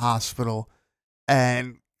to a hospital."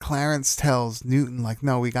 And Clarence tells Newton like,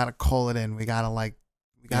 "No, we gotta call it in. We gotta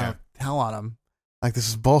tell on him. Like, this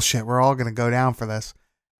is bullshit. We're all gonna go down for this."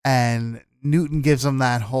 And Newton gives him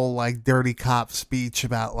that whole like dirty cop speech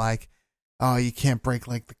about like, "Oh, you can't break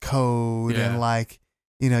like the code," and like,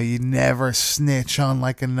 you never snitch on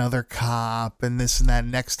like another cop and this and that.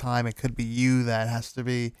 Next time it could be you that has to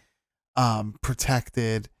be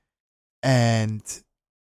protected. And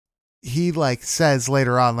he like says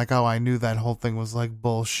later on, like, oh, I knew that whole thing was like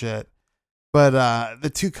bullshit. But the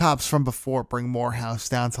two cops from before bring Morehouse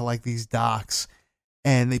down to like these docks,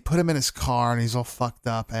 and they put him in his car, and he's all fucked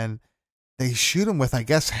up, and they shoot him with, I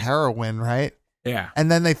guess, heroin, right? Yeah. And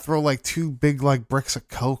then they throw like two big like bricks of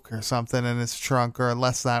coke or something in his trunk, or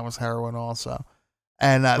unless that was heroin also.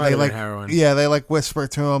 And they like, heroin. yeah, they like whisper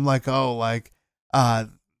to him like, oh, like,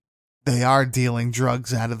 they are dealing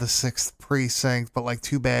drugs out of the 6th precinct, but like,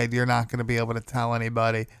 too bad you're not going to be able to tell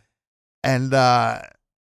anybody. And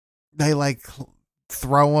they like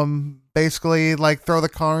throw him, basically like throw the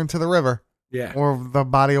car into the river. Yeah. Or the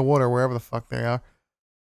body of water, wherever the fuck they are.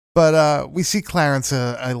 But we see Clarence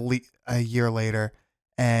a year later,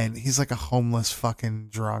 and he's like a homeless fucking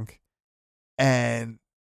drunk. And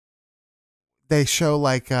they show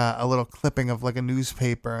like a little clipping of like a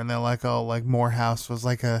newspaper, and they're like, oh, like Morehouse was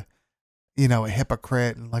like a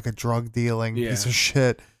hypocrite and like a drug dealing piece of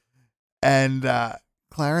shit. And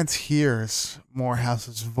Clarence hears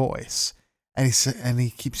Morehouse's voice, and he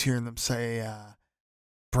keeps hearing them say,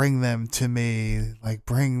 bring them to me, like,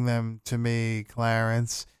 bring them to me,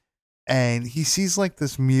 Clarence. And he sees like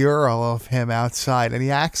this mural of him outside, and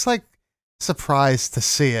he acts like surprised to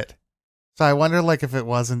see it. So I wonder like if it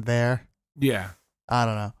wasn't there. Yeah. I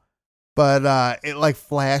don't know. But it like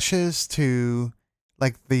flashes to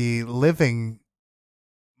like the living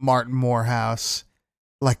Martin Morehouse,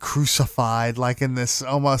 like crucified, like in this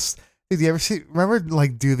almost. Did you ever remember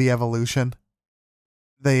like Do the Evolution?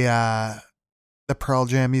 The Pearl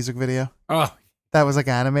Jam music video? Oh. That was like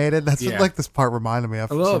animated. That's what like this part reminded me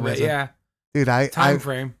of. A little bit, yeah. Dude, time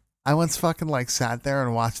frame. I once fucking like sat there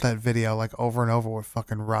and watched that video like over and over with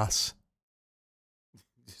fucking Russ.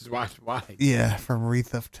 Just watch why? Yeah, from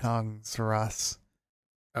Wreath of Tongues, Russ.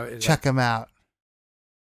 Oh, check them out.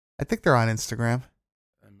 I think they're on Instagram.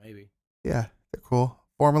 Maybe. Yeah, they're cool.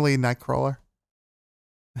 Formerly Nightcrawler.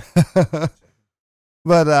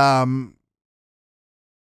 But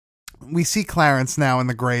we see Clarence now in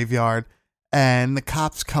the graveyard, and the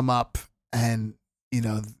cops come up, and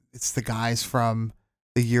it's the guys from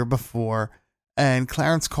the year before, and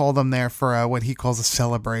Clarence called them there for what he calls a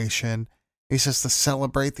celebration. He says to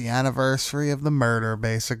celebrate the anniversary of the murder,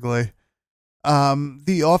 basically.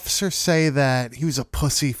 The officers say that he was a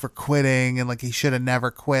pussy for quitting, and like he should have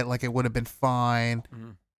never quit, like it would have been fine. Mm-hmm.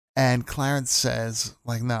 And Clarence says,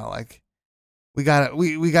 like, no, like we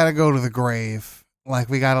gotta go to the grave. Like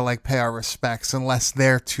we gotta like pay our respects, unless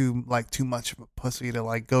they're too much of a pussy to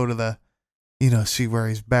like go to the, see where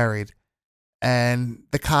he's buried. And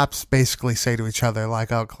the cops basically say to each other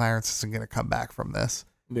like, oh, Clarence isn't gonna come back from this.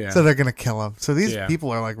 Yeah. So they're gonna kill him. So these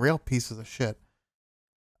people are like real pieces of shit.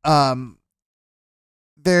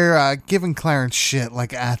 They're giving Clarence shit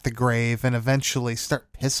like at the grave, and eventually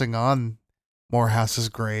start pissing on Morehouse's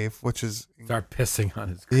grave, which is start pissing on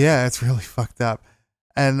his grave. Yeah, it's really fucked up.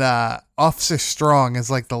 And Officer Strong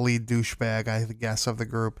is like the lead douchebag, I guess, of the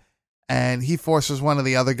group, and he forces one of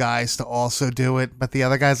the other guys to also do it, but the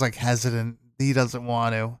other guy's like hesitant. He doesn't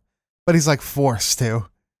want to, but he's like forced to.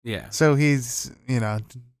 Yeah. So he's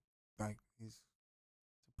like he's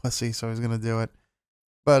a pussy, so he's gonna do it.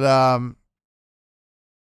 But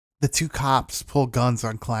the two cops pull guns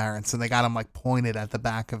on Clarence, and they got him like pointed at the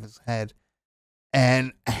back of his head.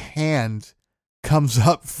 And a hand comes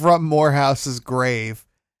up from Morehouse's grave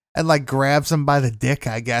and like grabs him by the dick,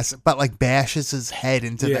 I guess, but like bashes his head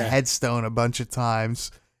into the headstone a bunch of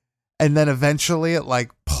times. And then eventually it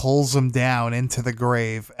like pulls him down into the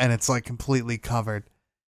grave, and it's like completely covered.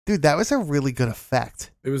 Dude, that was a really good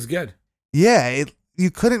effect. It was good. Yeah, you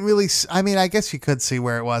couldn't really. I mean, I guess you could see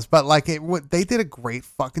where it was, but like they did a great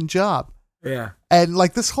fucking job. Yeah, and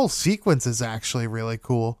like this whole sequence is actually really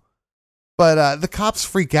cool. But the cops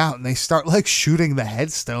freak out and they start like shooting the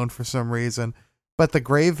headstone for some reason. But the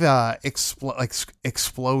grave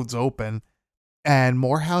explodes open, and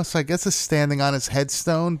Morehouse, I guess, is standing on his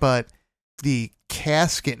headstone, but the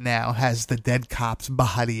casket now has the dead cop's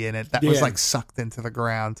body in it that was like sucked into the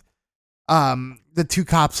ground. The two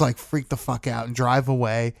cops like freak the fuck out and drive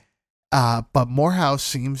away. But Morehouse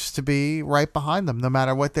seems to be right behind them no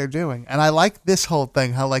matter what they're doing. And I like this whole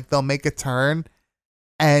thing, how like they'll make a turn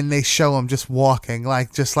and they show him just walking,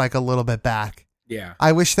 like just like a little bit back. Yeah.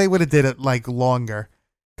 I wish they would have did it like longer,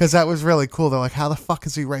 because that was really cool. They're like, how the fuck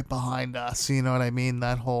is he right behind us? You know what I mean?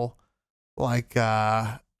 That whole like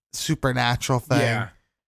supernatural thing. Yeah.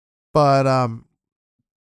 But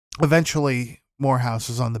eventually Morehouse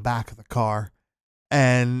is on the back of the car,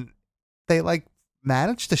 and they like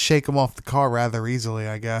managed to shake him off the car rather easily,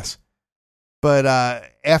 I guess. But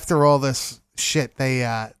after all this shit,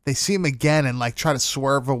 they see him again and like try to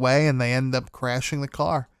swerve away, and they end up crashing the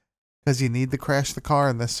car because you need to crash the car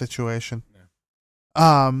in this situation.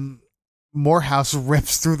 Yeah. Morehouse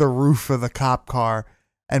rips through the roof of the cop car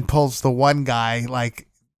and pulls the one guy, like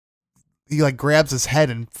he like grabs his head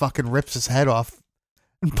and fucking rips his head off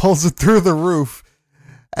and pulls it through the roof.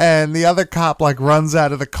 And the other cop like runs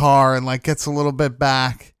out of the car and like gets a little bit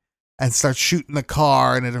back and starts shooting the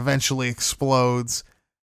car, and it eventually explodes.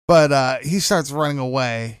 But he starts running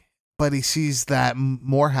away, but he sees that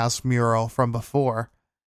Morehouse mural from before,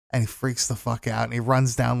 and he freaks the fuck out, and he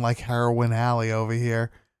runs down like Heroin Alley over here.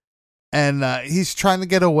 And he's trying to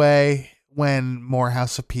get away when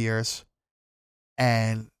Morehouse appears,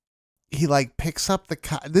 and he like picks up the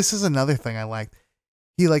cop. This is another thing I liked.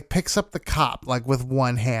 He like picks up the cop like with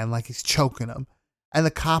one hand, like he's choking him, and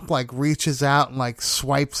the cop like reaches out and like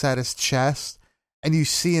swipes at his chest, and you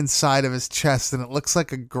see inside of his chest, and it looks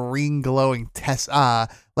like a green glowing test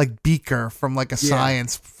like beaker from like a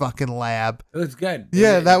science fucking lab. It looks good.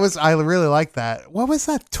 Yeah, I really like that. What was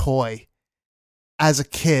that toy as a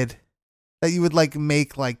kid that you would like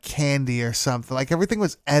make like candy or something? Like everything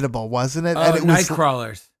was edible, wasn't it? Oh, and it night was,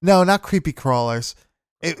 crawlers. No, not creepy crawlers.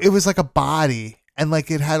 It was like a body, and like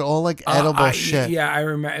it had all like edible shit. Yeah, I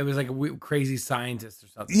remember. It was like a crazy scientist or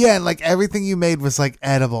something. Yeah, and like everything you made was like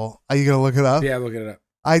edible. Are you gonna look it up? Yeah, look it up.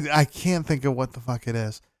 I can't think of what the fuck it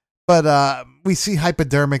is. But we see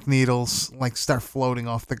hypodermic needles like start floating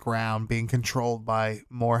off the ground, being controlled by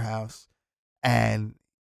Morehouse, and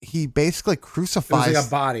he basically crucifies. It was like a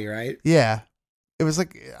body, right? Yeah, it was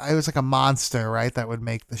like a monster, right? That would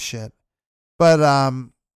make the shit. But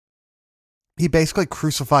he basically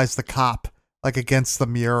crucifies the cop like against the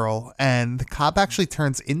mural, and the cop actually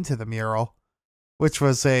turns into the mural, which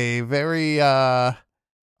was a very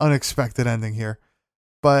unexpected ending here.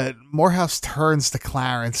 But Morehouse turns to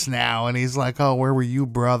Clarence now, and he's like, "Oh, where were you,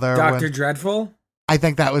 brother?" Dr. Dreadful? I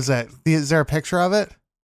think that was it. Is there a picture of it?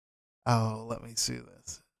 Oh, let me see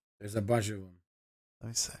this. There's a bunch of them. Let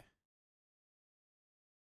me see.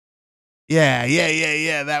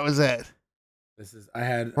 Yeah. That was it. This is I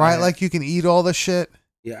right, had, like you can eat all the shit.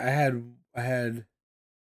 Yeah, I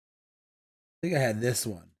think I had this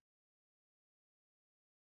one.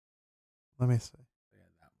 Let me see. Yeah,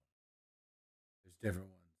 that one. There's different ones.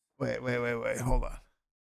 Wait. Hold on.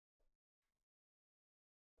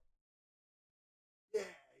 Yeah.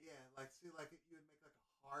 Like, see, like you would make like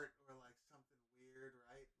a heart or like something weird,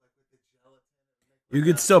 right? Like with the gelatin. You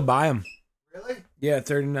could still buy them. Really? Yeah,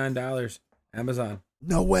 $39. Amazon.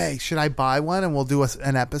 No way. Should I buy one and we'll do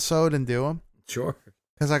an episode and do them? Sure.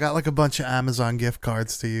 Because I got like a bunch of Amazon gift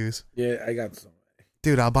cards to use. Yeah, I got some.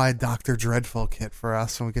 Dude, I'll buy a Dr. Dreadful kit for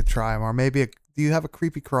us and we could try them. Or maybe do you have a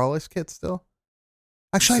Creepy Crawlers kit still?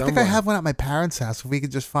 Actually, I think I have one at my parents' house. If we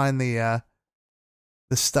could just find the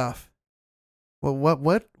stuff. Well, what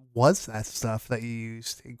was that stuff that you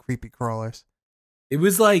used in Creepy Crawlers? It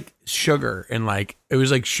was like sugar and like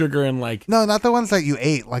No, not the ones that you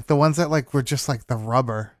ate. Like the ones that like were just like the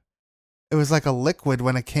rubber. It was like a liquid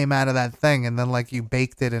when it came out of that thing, and then like you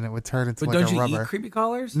baked it and it would turn into like a rubber. Don't you eat creepy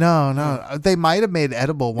crawlers? No. They might have made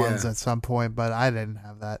edible ones at some point, but I didn't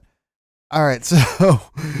have that. All right, so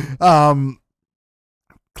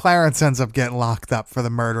Clarence ends up getting locked up for the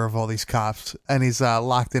murder of all these cops, and he's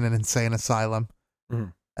locked in an insane asylum.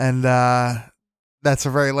 Mm-hmm. And that's a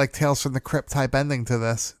very like Tales from the Crypt type ending to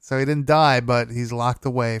this. So he didn't die, but he's locked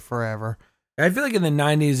away forever. I feel like in the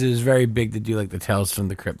 90s it was very big to do like the Tales from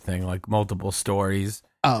the Crypt thing, like multiple stories.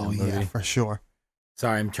 Oh, yeah, for sure.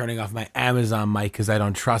 Sorry, I'm turning off my Amazon mic because I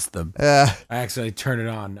don't trust them. I accidentally turned it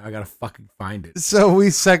on. I gotta fucking find it. So we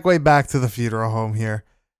segue back to the funeral home here.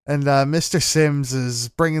 And Mr. Sims is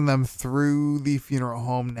bringing them through the funeral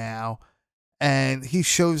home now. And he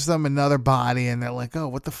shows them another body, and they're like, "Oh,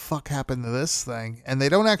 what the fuck happened to this thing?" And they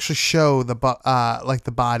don't actually show the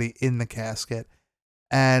body in the casket.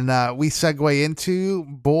 And we segue into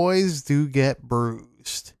Boys Do Get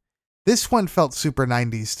Bruised. This one felt super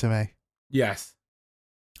 90s to me. Yes.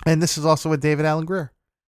 And this is also with David Alan Grier.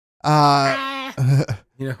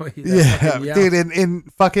 You know, yeah, dude, in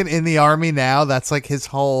fucking In the Army Now, that's like his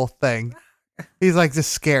whole thing. He's like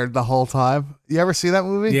just scared the whole time. You ever see that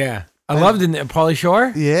movie? Yeah. I loved it. Pauly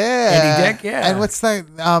Shore? Yeah. Andy Dick? Yeah. And what's that?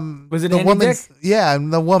 Was it the Andy Dick? Yeah,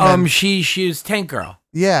 and the woman. She was Tank Girl.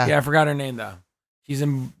 Yeah. Yeah, I forgot her name though. She's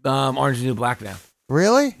in Orange is the New Black now.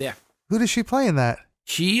 Really? Yeah. Who does she play in that?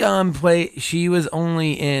 She was in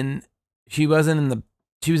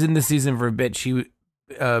the season for a bit. She was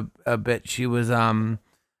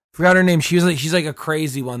forgot her name. She's like a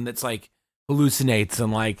crazy one that's like hallucinates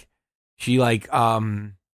and like she like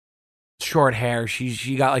short hair.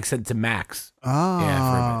 She got like sent to Max. Oh.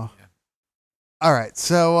 Yeah, for a bit. Yeah. All right.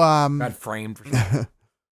 So Got framed for something.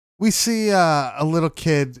 we see a little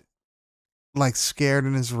kid like scared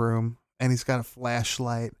in his room, and he's got a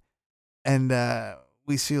flashlight, and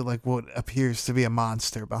we see like what appears to be a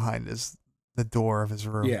monster behind the door of his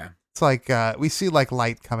room. Yeah. It's like we see like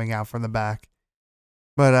light coming out from the back,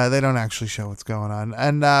 but they don't actually show what's going on.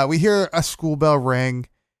 And we hear a school bell ring,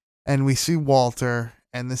 and we see Walter,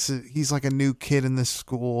 and he's like a new kid in this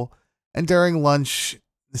school. And during lunch,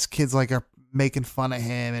 this kid's like making fun of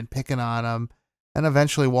him and picking on him. And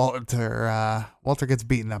eventually Walter gets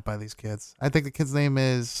beaten up by these kids. I think the kid's name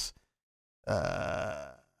is what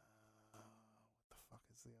the fuck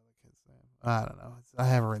is the other kid's name? I don't know. I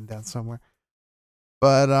have it written down somewhere.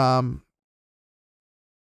 But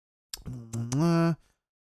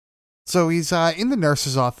so he's in the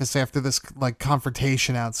nurse's office after this like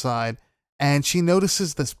confrontation outside, and she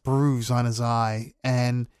notices this bruise on his eye,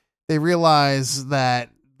 and they realize that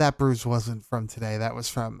bruise wasn't from today. That was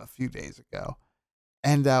from a few days ago.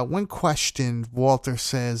 And when questioned, Walter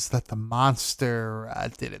says that the monster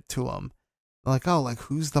did it to him. They're like, oh, like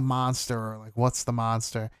who's the monster? Or like, what's the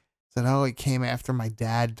monster? He said, oh, he came after my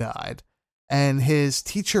dad died. And his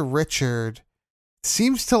teacher, Richard,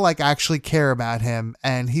 seems to like actually care about him,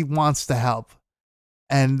 and he wants to help.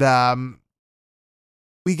 And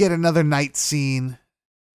we get another night scene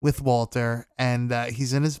with Walter, and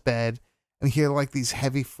he's in his bed, and we hear like these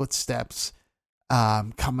heavy footsteps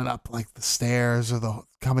coming up like the stairs or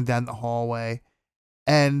coming down the hallway.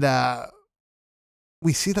 And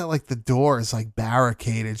we see that like the door is like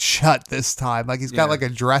barricaded shut this time. Like he's got like a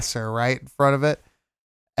dresser right in front of it.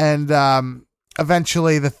 And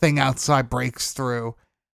eventually the thing outside breaks through,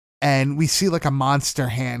 and we see like a monster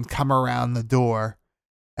hand come around the door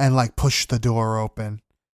and like push the door open.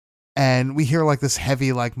 And we hear like this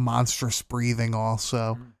heavy, like monstrous breathing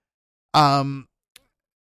also.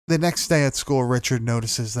 The next day at school, Richard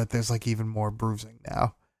notices that there's like even more bruising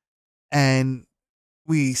now. And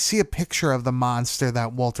we see a picture of the monster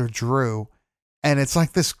that Walter drew. And it's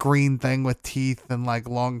like this green thing with teeth and like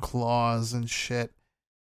long claws and shit.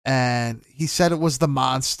 And he said it was the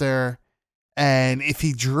monster. And if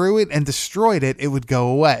he drew it and destroyed it, it would go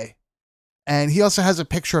away. And he also has a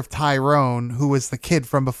picture of Tyrone, who was the kid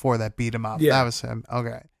from before that beat him up. Yeah. That was him.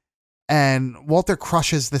 Okay. And Walter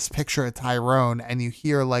crushes this picture of Tyrone, and you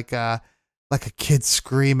hear like a kid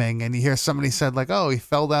screaming, and you hear somebody said like, oh, he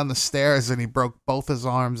fell down the stairs and he broke both his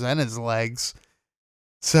arms and his legs.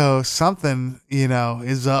 So something,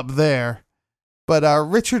 is up there. But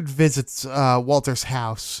Richard visits Walter's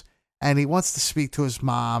house, and he wants to speak to his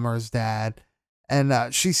mom or his dad.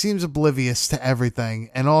 And she seems oblivious to everything,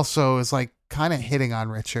 and also is like kind of hitting on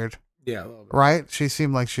Richard. Yeah, a little bit. Right? She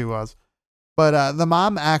seemed like she was. But the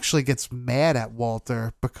mom actually gets mad at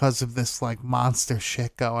Walter because of this like monster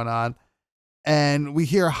shit going on. And we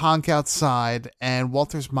hear a honk outside, and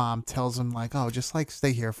Walter's mom tells him like, oh, just like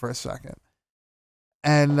stay here for a second.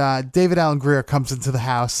 And David Alan Grier comes into the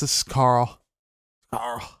house. This is Carl.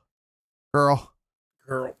 Girl.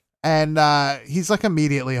 And he's like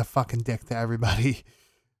immediately a fucking dick to everybody.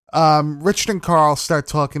 Richard and Carl start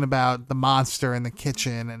talking about the monster in the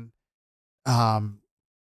kitchen, and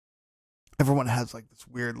everyone has like this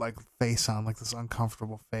weird like face on, like this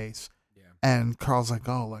uncomfortable face. Yeah. And Carl's like,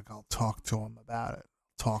 oh, like I'll talk to him about it.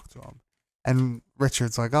 Talk to him. And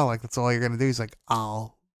Richard's like, oh, like that's all you're gonna do. He's like,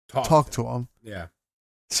 I'll talk to him. Yeah.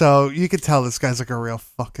 So you could tell this guy's like a real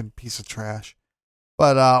fucking piece of trash.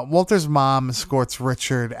 But Walter's mom escorts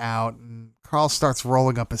Richard out, and Carl starts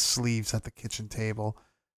rolling up his sleeves at the kitchen table.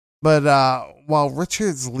 But while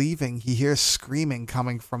Richard's leaving, he hears screaming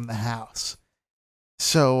coming from the house.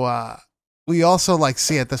 So we also like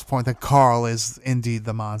see at this point that Carl is indeed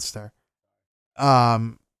the monster.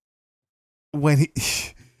 When he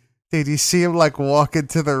did you see him like walk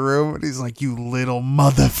into the room, and he's like, you little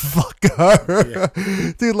motherfucker.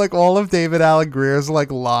 Yeah. Dude, like all of David Alan Grier's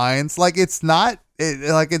like lines, like it's very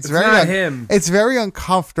not him. It's very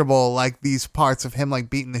uncomfortable, like these parts of him like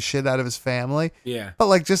beating the shit out of his family. Yeah. But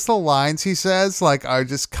like just the lines he says like are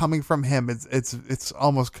just coming from him. It's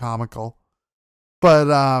almost comical. But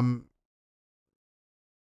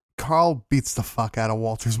Carl beats the fuck out of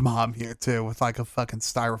Walter's mom here too with like a fucking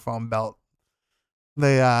styrofoam belt.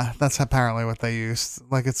 That's apparently what they used.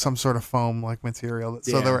 Like it's some sort of foam like material.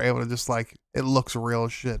 So they were able to just like, it looks real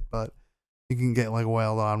as shit, but you can get like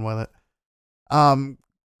wailed on with it.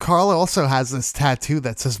 Carl also has this tattoo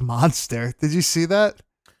that says monster. Did you see that?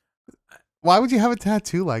 Why would you have a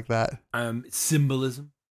tattoo like that?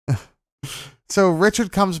 Symbolism. So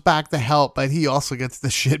Richard comes back to help, but he also gets the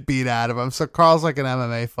shit beat out of him. So Carl's like an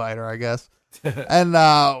MMA fighter, I guess. And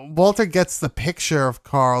Walter gets the picture of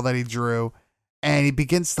Carl that he drew, and he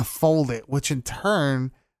begins to fold it, which in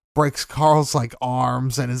turn breaks Carl's like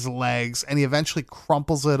arms and his legs, and he eventually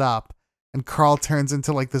crumples it up, and Carl turns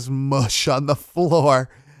into like this mush on the floor.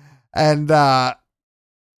 And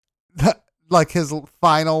like his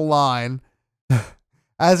final line,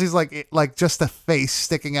 as he's like just a face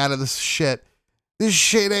sticking out of this shit. This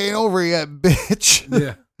shit ain't over yet, bitch.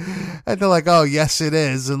 Yeah. And they're like, oh, yes, it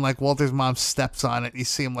is. And like Walter's mom steps on it. And you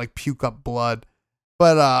see him like puke up blood.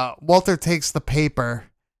 But Walter takes the paper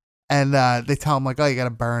and they tell him like, oh, you got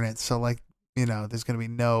to burn it. So like, you know, there's going to be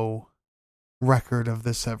no record of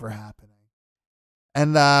this ever happening.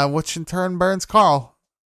 And which in turn burns Carl.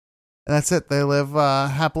 And that's it. They live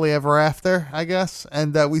happily ever after, I guess.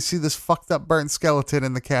 And we see this fucked up burnt skeleton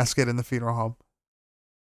in the casket in the funeral home.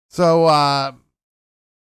 So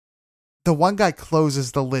the one guy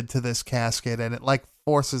closes the lid to this casket, and it like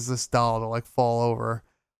forces this doll to like fall over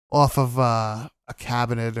off of a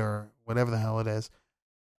cabinet or whatever the hell it is.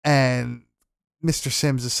 And Mr.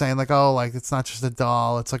 Sims is saying like, oh, like it's not just a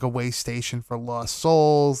doll, it's like a way station for lost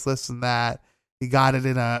souls, this and that. He got it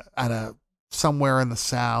at a somewhere in the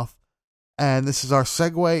South. And this is our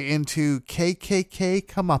segue into KKK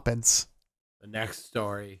comeuppance. The next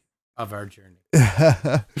story of our journey.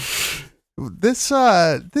 This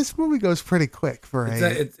movie goes pretty quick for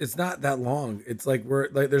it's not that long. It's like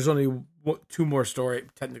there's only two more story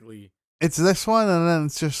technically. It's this one, and then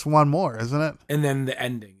it's just one more, isn't it? And then the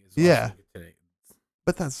ending is yeah. Today.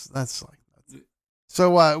 But that's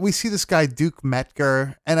so we see this guy Duke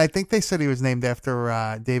Metger, and I think they said he was named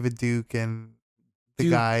after David Duke and the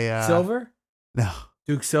Duke guy Silver. No,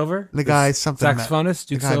 Duke Silver. The guy something saxophonist.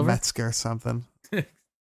 Duke Silver. Metzger or something.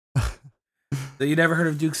 So you never heard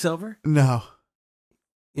of Duke Silver? No.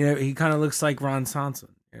 You know, he kind of looks like Ron Swanson.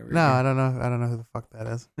 No, I don't know. I don't know who the fuck that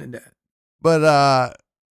is. But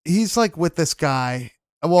he's like with this guy.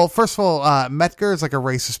 Well, first of all, Metger is like a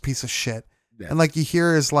racist piece of shit. Yeah. And like you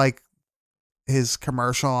hear his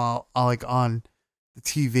commercial like on the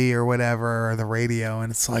TV or whatever, or the radio,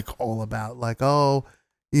 and it's like all about like, oh,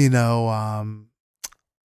 you know,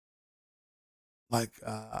 like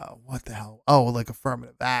what the hell? Oh, like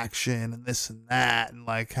affirmative action and this and that, and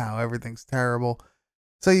like how everything's terrible.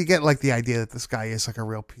 So you get like the idea that this guy is like a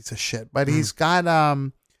real piece of shit. But he's got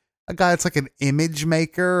a guy that's like an image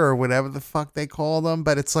maker or whatever the fuck they call them,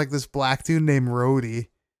 but it's like this black dude named Rhodey.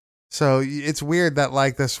 So it's weird that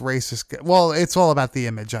like this racist guy, well, it's all about the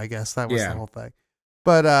image, I guess. That was the whole thing.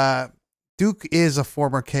 But Duke is a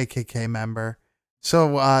former KKK member.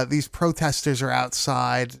 So these protesters are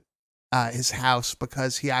outside his house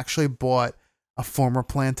because he actually bought a former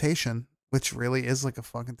plantation, which really is like a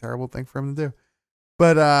fucking terrible thing for him to do.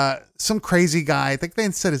 But some crazy guy, I think they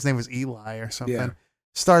said his name was Eli or something,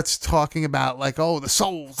 starts talking about like, oh, the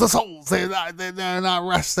souls, they're not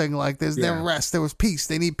resting. Like there's never rest. There was peace.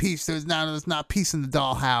 They need peace. There's not peace in the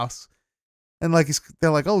dollhouse. And like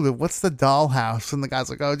they're like, oh, what's the dollhouse? And the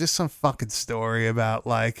guy's like, oh, just some fucking story about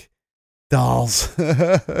like dolls.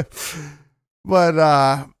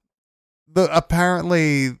 But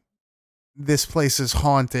apparently this place is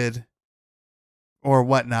haunted or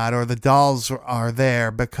whatnot, or the dolls are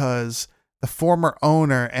there because the former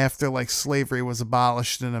owner, after like slavery was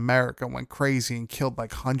abolished in America, went crazy and killed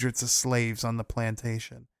like hundreds of slaves on the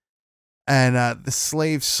plantation. And the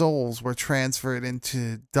slave souls were transferred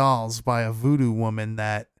into dolls by a voodoo woman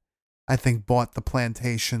that I think bought the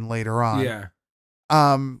plantation later on. Yeah.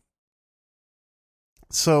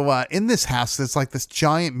 So in this house, there's like this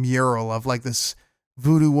giant mural of like this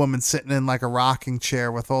voodoo woman sitting in like a rocking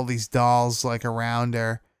chair with all these dolls like around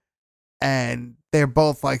her. And they're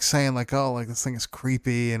both like saying like, oh, like this thing is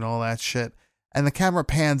creepy and all that shit. And the camera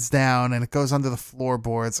pans down and it goes under the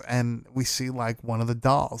floorboards and we see like one of the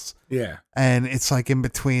dolls. Yeah. And it's like in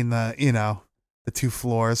between the two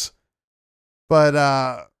floors.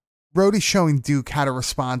 But Rhodey's showing Duke how to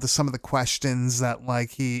respond to some of the questions that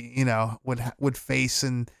like he, would face,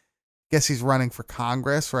 and guess he's running for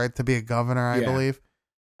Congress, right? To be a governor, I believe.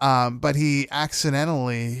 But he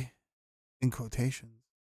accidentally, in quotations,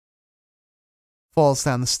 falls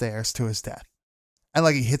down the stairs to his death. And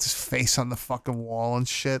like he hits his face on the fucking wall and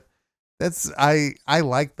shit. I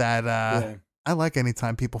like that. I like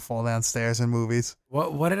anytime people fall downstairs in movies.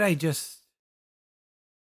 What did I just?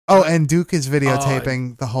 Oh, and Duke is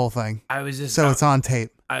videotaping the whole thing. I was just it's on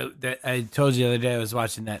tape. I told you the other day I was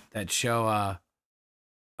watching that show.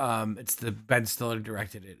 It's the Ben Stiller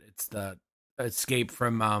directed it. It's the Escape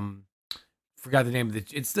from forgot the name of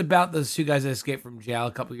it. It's about those two guys that escaped from jail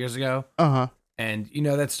a couple years ago. and you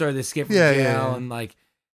know that story. They escaped from Yeah, jail, yeah, yeah. and like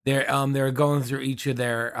they're going through each of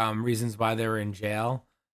their reasons why they were in jail,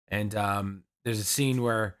 and there's a scene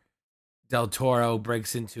where Del Toro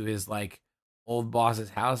breaks into his like old boss's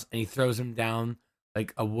house, and he throws him down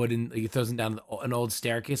like a wooden. He throws him down an old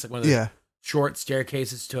staircase, like one of those Yeah. short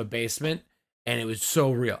staircases to a basement, and it was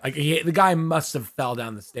so real. Like the guy must have fell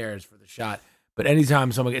down the stairs for the shot. But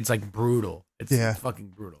anytime someone, it's like brutal. It's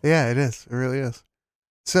fucking brutal. Yeah, it is. It really is.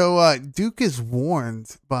 So Duke is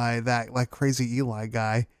warned by that like crazy Eli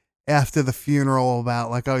guy after the funeral about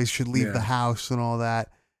like, oh, he should leave the house and all that.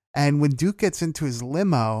 And when Duke gets into his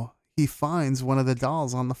limo, he finds one of the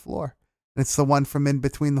dolls on the floor. And it's the one from in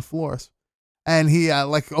between the floors. And he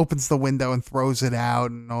like opens the window and throws it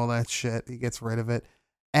out and all that shit. He gets rid of it.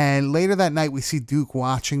 And later that night, we see Duke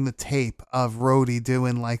watching the tape of Rhodey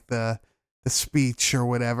doing like the speech or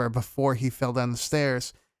whatever before he fell down the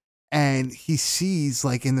stairs. And he sees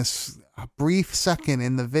like in this brief second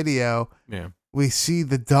in the video, we see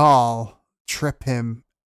the doll trip him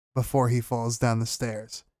before he falls down the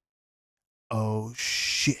stairs. Oh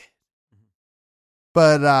shit.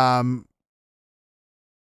 But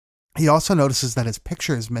he also notices that his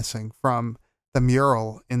picture is missing from the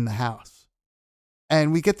mural in the house.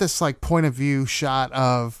 And we get this like point of view shot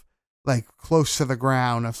of like close to the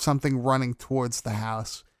ground of something running towards the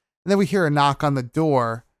house. And then we hear a knock on the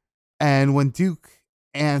door. And when Duke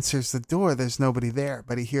answers the door, there's nobody there,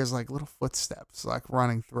 but he hears like little footsteps like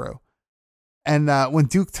running through. And when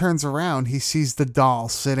Duke turns around, he sees the doll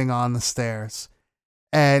sitting on the stairs.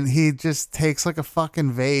 And he just takes like a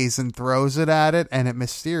fucking vase and throws it at it, and it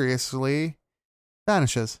mysteriously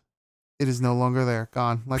vanishes. It is no longer there,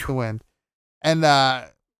 gone like the wind. And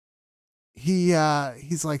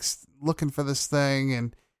he's like looking for this thing,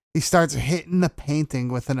 and he starts hitting the painting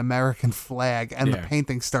with an American flag, and the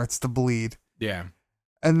painting starts to bleed. Yeah.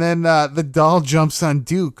 And then the doll jumps on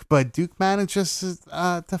Duke, but Duke manages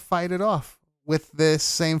to fight it off with this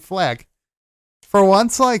same flag. For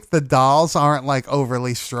once, like, the dolls aren't, like,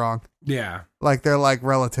 overly strong. Yeah. Like, they're, like,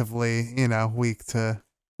 relatively, weak to...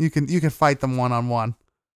 You can fight them one-on-one.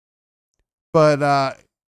 But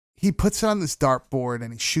he puts it on this dartboard,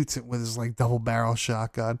 and he shoots it with his, like, double-barrel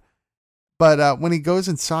shotgun. But when he goes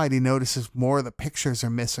inside, he notices more of the pictures are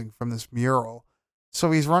missing from this mural.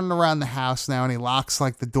 So he's running around the house now, and he locks,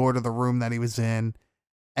 like, the door to the room that he was in.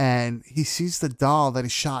 And he sees the doll that he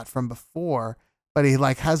shot from before... But he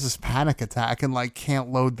like has this panic attack and like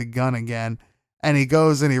can't load the gun again. And he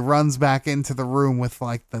goes and he runs back into the room with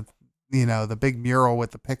like the big mural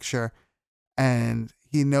with the picture. And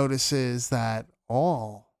he notices that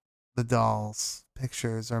all the dolls'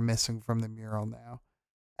 pictures are missing from the mural now.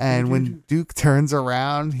 And when Duke turns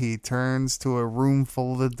around, he turns to a room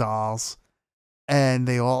full of the dolls and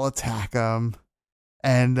they all attack him.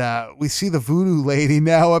 And we see the voodoo lady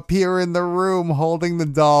now appear in the room holding the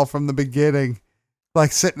doll from the beginning.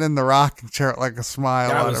 Like sitting in the rocking chair, like a smile.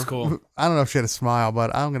 That was cool. I don't know if she had a smile,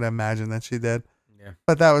 but I'm gonna imagine that she did. Yeah.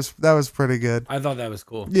 But that was pretty good. I thought that was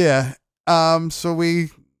cool. Yeah. So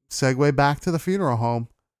we segue back to the funeral home,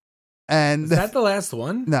 and is that the last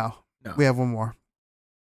one? No, we have one more.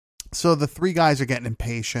 So the three guys are getting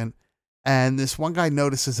impatient, and this one guy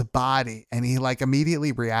notices a body, and he like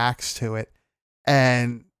immediately reacts to it,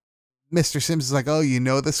 and Mr. Sims is like, "Oh, you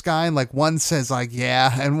know this guy?" And like one says like,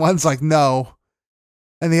 "Yeah," and one's like, "No."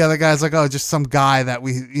 And the other guy's like, oh, just some guy that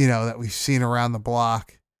we've seen around the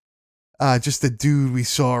block. Just a dude we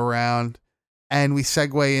saw around. And we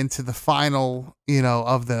segue into the final,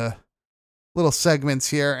 of the little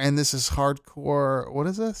segments here. And this is Hardcore. What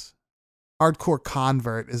is this? Hardcore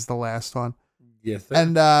Convert is the last one. Yes, sir.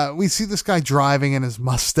 And we see this guy driving in his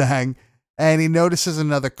Mustang. And he notices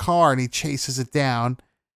another car and he chases it down.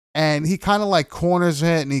 And he kind of like corners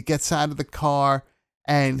it and he gets out of the car.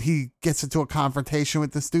 And he gets into a confrontation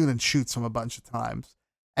with this dude and shoots him a bunch of times.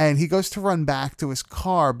 And he goes to run back to his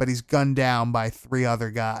car, but he's gunned down by three other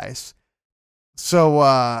guys. So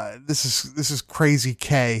this is Crazy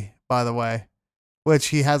K, by the way, which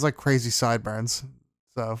he has like crazy sideburns.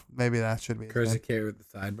 So maybe that should be Crazy K with the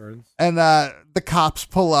sideburns. And the cops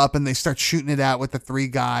pull up and they start shooting it out with the three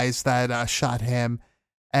guys that shot him.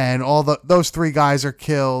 And those three guys are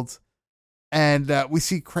killed. And we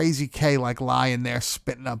see Crazy K like lying there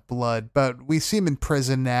spitting up blood, but we see him in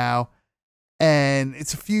prison now. And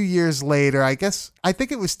it's a few years later. I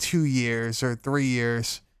think it was 2 years or 3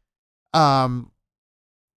 years. And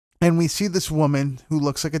we see this woman who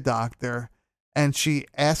looks like a doctor, and she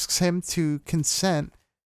asks him to consent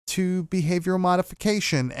to behavioral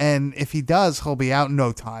modification. And if he does, he'll be out in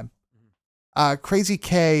no time. Crazy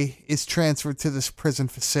K is transferred to this prison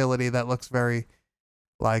facility that looks very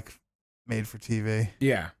like made for TV.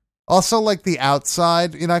 Yeah, Also, like the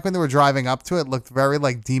outside, like when they were driving up to it, looked very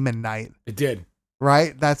like Demon Knight. it did.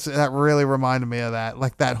 Right? That really reminded me of that.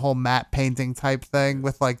 Like that whole matte painting type thing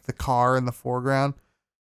with like the car in the foreground.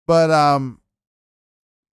 But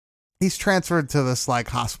he's transferred to this like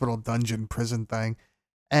hospital dungeon prison thing.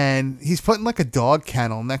 And he's put in like a dog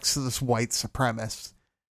kennel next to this white supremacist.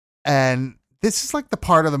 And this is like the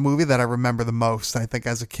part of the movie that I remember the most, I think,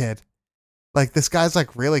 as a kid. Like this guy's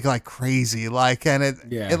like really like crazy. Like, and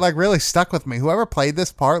it like really stuck with me. Whoever played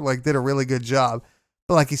this part like did a really good job.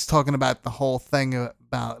 But like he's talking about the whole thing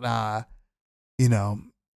about like,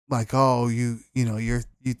 oh, you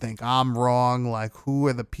think I'm wrong, like who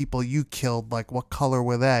are the people you killed, like what color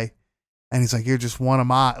were they? And he's like, you're just one of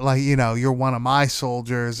my, like, you're one of my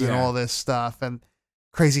soldiers and all this stuff. And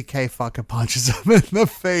Crazy K fucking punches him in the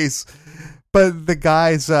face. But the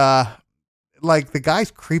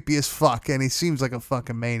guy's creepy as fuck and he seems like a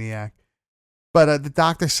fucking maniac. But the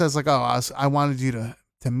doctor says like, oh, I wanted you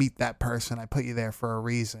to meet that person. I put you there for a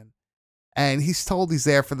reason. And he's told he's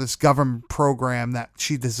there for this government program that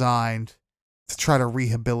she designed to try to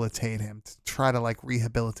rehabilitate him, to try to like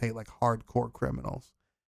rehabilitate like hardcore criminals.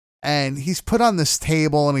 And he's put on this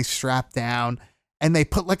table and he's strapped down and they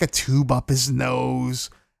put like a tube up his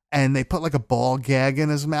nose and they put like a ball gag in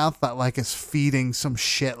his mouth that like is feeding some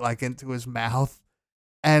shit like into his mouth.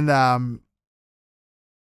 And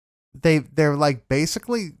they're like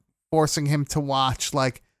basically forcing him to watch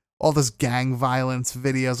like all this gang violence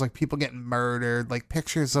videos, like people getting murdered, like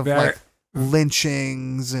pictures of like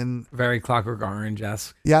lynchings and very Clockwork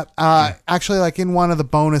Orange-esque. Yep. Actually, like in one of the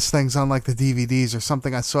bonus things on like the DVDs or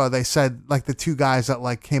something I saw, they said like the two guys that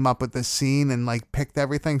like came up with this scene and like picked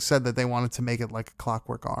everything said that they wanted to make it like a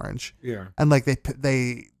Clockwork Orange. Yeah. And like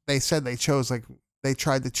they said they chose like they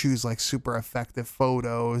tried to choose like super effective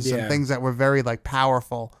photos and things that were very like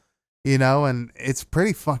powerful, and it's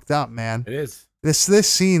pretty fucked up, man. It is. This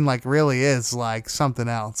scene like really is like something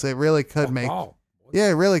else. It really could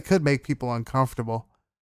it really could make people uncomfortable.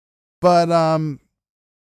 But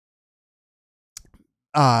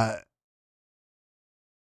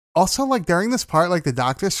also like during this part, like the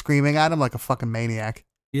doctor's screaming at him like a fucking maniac.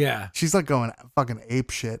 Yeah. She's like going fucking ape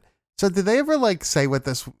shit. So did they ever like say what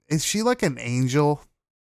this is? She like an angel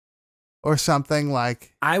or something?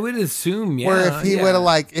 Like I would assume, yeah. Where if he would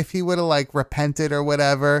have like repented or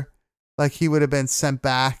whatever, like he would have been sent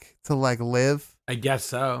back to like live. I guess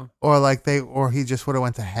so. Or like or he just would have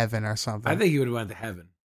went to heaven or something. I think he would have went to heaven.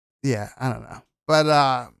 Yeah, I don't know.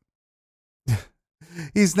 But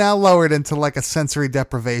he's now lowered into like a sensory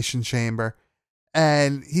deprivation chamber.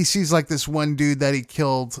 And he sees like this one dude that he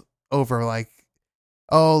killed over like,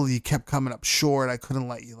 oh, you kept coming up short. I couldn't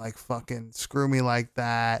let you like fucking screw me like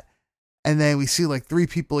that. And then we see like 3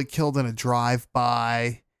 people he killed in a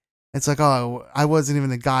drive-by. It's like, oh, I wasn't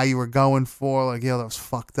even the guy you were going for. Like, that was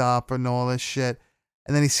fucked up and all this shit.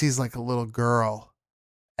 And then he sees like a little girl.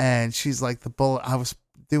 And she's like, the bullet, I was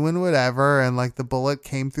doing whatever. And like the bullet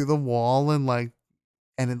came through the wall and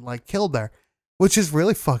it like killed her. Which is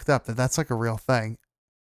really fucked up that's like a real thing.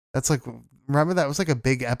 That's like, remember that was like a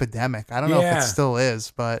big epidemic. I don't know if it still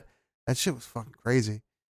is, but that shit was fucking crazy.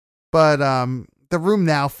 But the room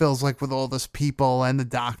now fills like with all this people and the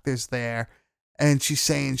doctor's there. And she's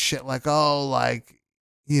saying shit like, oh, like,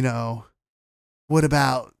 what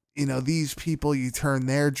about, these people, you turn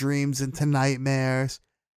their dreams into nightmares.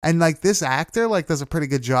 And like this actor like does a pretty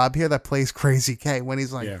good job here that plays Crazy K when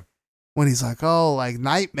he's like, oh, like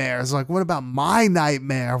nightmares, like what about my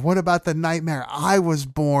nightmare? What about the nightmare I was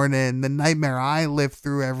born in, the nightmare I live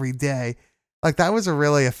through every day? Like that was a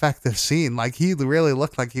really effective scene. Like he really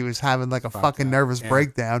looked like he was having like a fucking nervous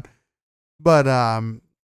breakdown. But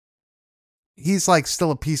he's like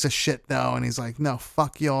still a piece of shit though, and he's like, no,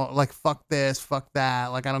 fuck y'all, like fuck this, fuck that,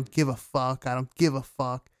 like I don't give a fuck, And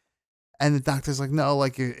the doctor's like, no,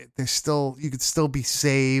 like you could still be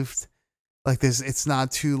saved, like it's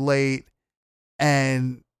not too late,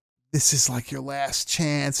 and this is like your last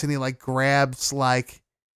chance. And he like grabs like,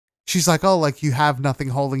 she's like, oh, like you have nothing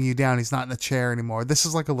holding you down. He's not in a chair anymore. This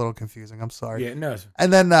is like a little confusing. I'm sorry. Yeah, no.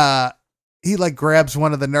 And then he like grabs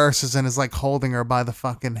one of the nurses and is like holding her by the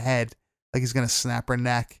fucking head. Like he's going to snap her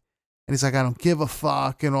neck. And he's like, I don't give a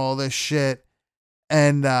fuck and all this shit.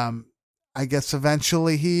 And I guess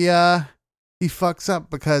eventually he fucks up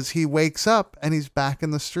because he wakes up and he's back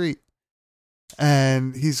in the street.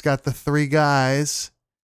 And he's got the 3 guys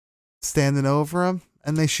standing over him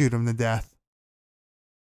and they shoot him to death.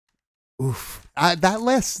 Oof. The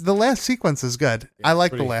last sequence is good. Yeah, I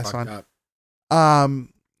like the last one.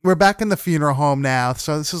 We're back in the funeral home now.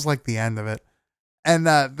 So this is like the end of it. And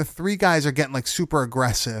the 3 guys are getting like super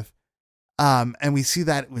aggressive. And we see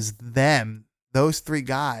that it was them. Those 3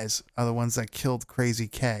 guys are the ones that killed Crazy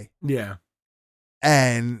K. Yeah.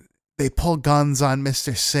 And they pull guns on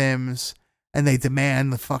Mr. Sims and they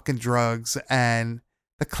demand the fucking drugs. And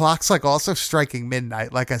the clock's like also striking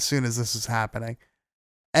midnight, like as soon as this is happening.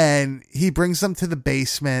 And he brings them to the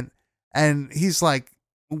basement and he's like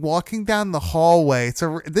walking down the hallway.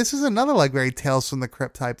 This is another like very Tales from the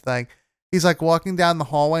Crypt type thing. He's like walking down the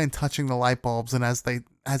hallway and touching the light bulbs. And as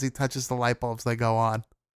he touches the light bulbs, they go on.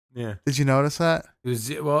 Yeah. Did you notice that? He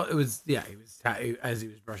was as he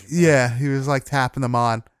was brushing. Yeah, he was like tapping them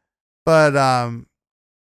on. But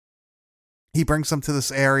he brings them to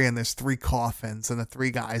this area and there's 3 coffins and the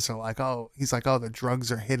 3 guys are like, he's like, the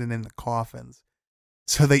drugs are hidden in the coffins.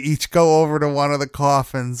 So they each go over to one of the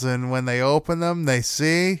coffins and when they open them, they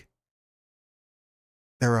see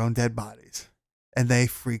their own dead bodies and they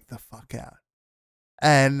freak the fuck out.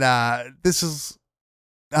 And this is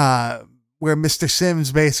where Mr.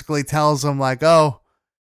 Sims basically tells them like,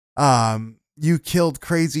 you killed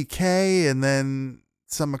Crazy K and then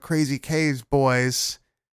some of Crazy K's boys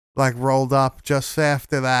like rolled up just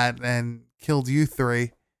after that and killed you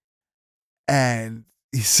 3. And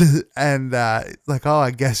he said, like,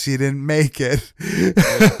 I guess you didn't make it.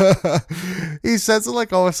 He says it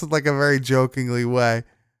like almost in like a very jokingly way.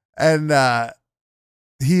 And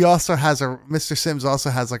he also has Mr. Sims also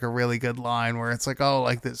has like a really good line where it's like,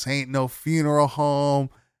 like this ain't no funeral home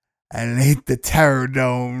and it ain't the Terror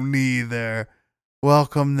Dome neither.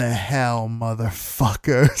 Welcome to hell,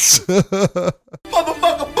 motherfuckers.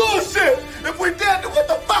 Motherfucker bullshit! If we dead, then what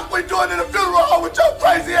the fuck we doing in a funeral home with your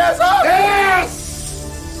crazy ass, huh?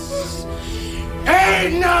 Yes!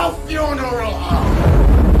 Ain't no funeral home!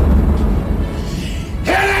 It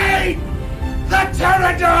ain't the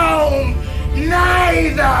Terror Dome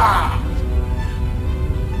neither!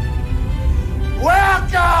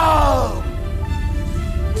 Welcome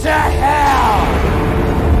to hell!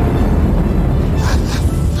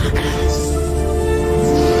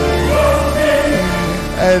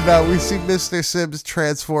 And we see Mr. Sims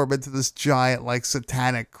transform into this giant, like,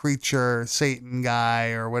 satanic creature, Satan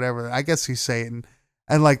guy, or whatever. I guess he's Satan.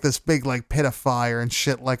 And, like, this big, like, pit of fire and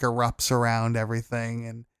shit, like, erupts around everything.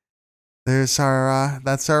 And there's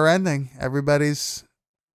that's our ending. Everybody's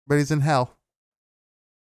in hell.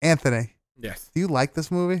 Anthony. Yes. Do you like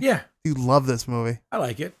this movie? Yeah. Do you love this movie? I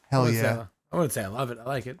like it. Hell yeah. I wouldn't say I love it. I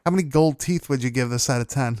like it. How many gold teeth would you give this out of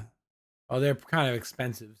 10? Oh, they're kind of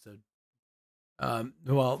expensive, so.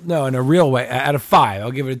 Well, no, in a real way, out of 5. I'll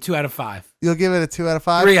give it a 2 out of 5. You'll give it a 2 out of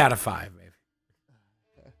 5? 3 out of 5, maybe.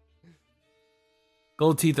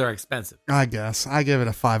 Gold teeth are expensive. I guess. I give it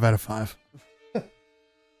a 5 out of 5.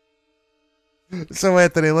 So,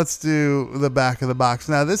 Anthony, let's do the back of the box.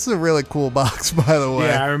 Now, this is a really cool box, by the way.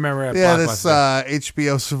 Yeah, I remember it. Yeah, this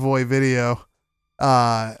HBO Savoy Video,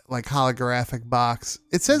 like holographic box.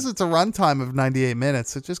 It says it's a runtime of 98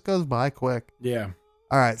 minutes. It just goes by quick. Yeah.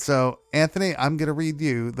 All right, so Anthony, I'm going to read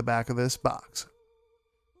you the back of this box.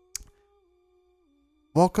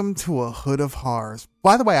 Welcome to a Hood of Horrors.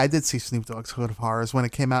 By the way, I did see Snoop Dogg's Hood of Horrors when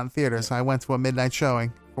it came out in theaters. I went to a midnight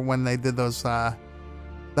showing for when they did those, that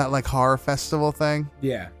like horror festival thing.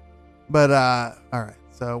 Yeah. But, all right,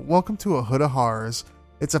 so welcome to a Hood of Horrors.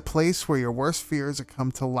 It's a place where your worst fears are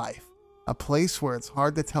come to life. A place where it's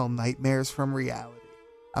hard to tell nightmares from reality.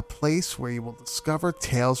 A place where you will discover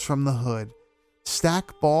tales from the hood.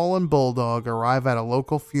 Stack, Ball, and Bulldog arrive at a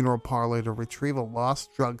local funeral parlor to retrieve a lost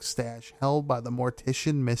drug stash held by the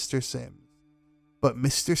mortician Mr. Sims. But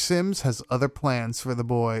Mr. Sims has other plans for the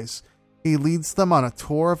boys. He leads them on a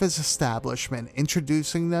tour of his establishment,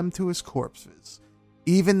 introducing them to his corpses.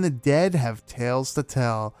 Even the dead have tales to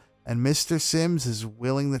tell, and Mr. Sims is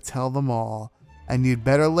willing to tell them all. And you'd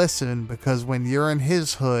better listen, because when you're in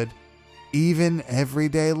his hood, even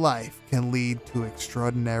everyday life can lead to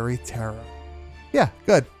extraordinary terror. Yeah,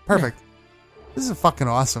 good. Perfect. Yeah. This is fucking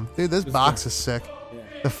awesome. Dude, this box is sick. Yeah.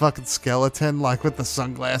 The fucking skeleton, like with the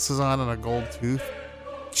sunglasses on and a gold tooth.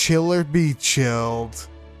 Chill or be chilled.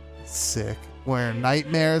 Sick. Where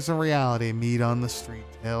nightmares and reality meet on the street.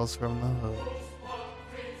 Tales from the Hood.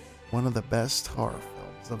 One of the best horror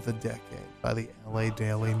films of the decade by the LA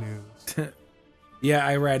Daily News. Yeah,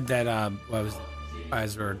 I read that,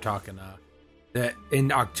 as we were talking, that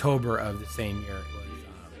in October of the same year, it was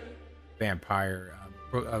Vampire and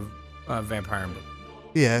Brooklyn.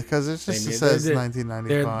 Yeah, because it just says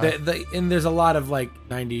 1995. And there's a lot of like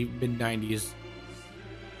mid-90s,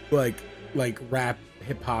 like rap,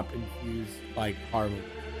 hip hop infused like horror movies.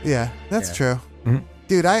 Yeah, that's true. Mm-hmm.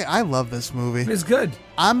 Dude, I love this movie. It's good.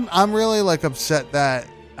 I'm really like upset that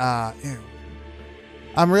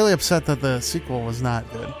I'm really upset that the sequel was not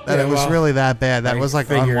good. That Yeah, it was well, really that bad. That I was like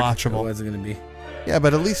figured unwatchable. It wasn't going to be. Yeah,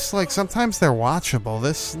 but at least like sometimes they're watchable.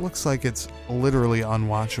 This looks like it's literally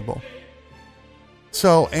unwatchable.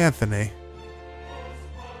 So, Anthony,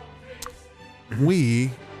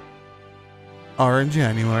 we are in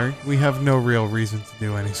January. We have no real reason to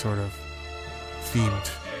do any sort of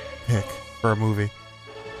themed pick for a movie.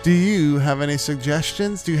 Do you have any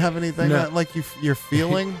suggestions? Do you have anything No. that like you're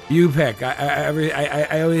feeling? You pick.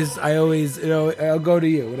 I always, you know, I'll go to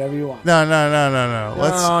you. Whatever you want. No.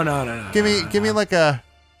 Let's No. give me like a.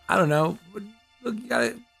 I don't know. Look, you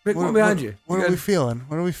gotta pick one What, behind what- you. what You are we gotta- feeling?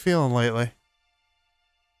 What are we feeling lately?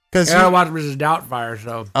 Because I gotta watch Mrs. Doubtfire.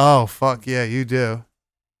 So oh fuck yeah, you do.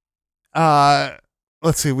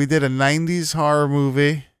 Let's see. We did a '90s horror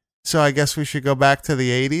movie, so I guess we should go back to the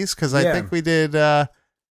 '80s because I Yeah. think we did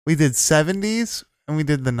 '70s and we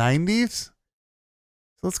did the '90s.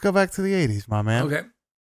 So let's go back to the '80s, my man. okay.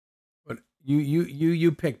 But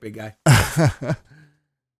you pick, big guy.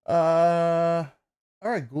 All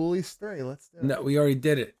right, Ghoulies 3. Let's do it. No, we already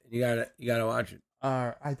did it. You gotta watch it.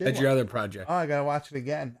 I did. That's your other project. Oh, I gotta watch it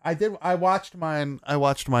again. I watched mine. I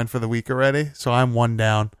watched mine for the week already, so I'm one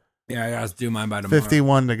down. Yeah, I gotta do mine by tomorrow.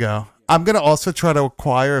 51 to go. I'm gonna also try to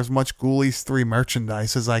acquire as much Ghoulies 3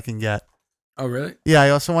 merchandise as I can get. Oh, really? Yeah, I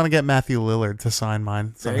also want to get Matthew Lillard to sign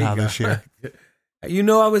mine There you somehow go. this year. You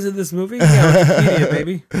know I was in this movie? Yeah, Wikipedia,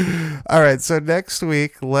 baby. All right, so next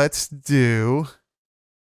week let's do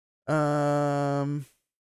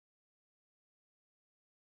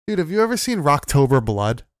dude, have you ever seen Rocktober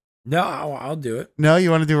Blood? No, I'll do it. No,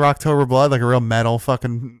 you want to do Rocktober Blood, like a real metal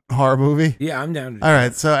fucking horror movie? Yeah, I'm down to do All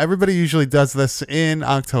right, so everybody usually does this in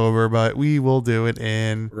October, but we will do it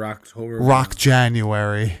in Rocktober. Rock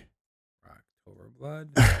January. Rocktober Blood.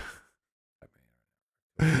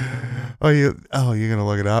 You're gonna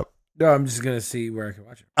look it up? No, I'm just gonna see where I can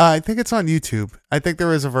watch it. I think it's on YouTube. I think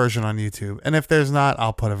there is a version on YouTube, and if there's not,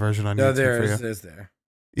 I'll put a version on No, YouTube there for you. is there.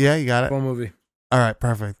 Yeah, you got it. Full movie. All right,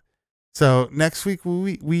 perfect. So next week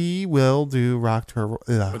we will do Rocktober.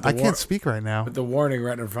 With the I can't speak right now. With the warning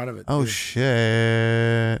right in front of it. Oh too.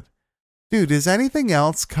 shit, dude! Is anything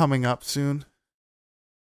else coming up soon?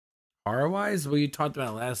 Horror wise, well, you talked about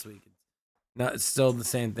it last week. No, it's still the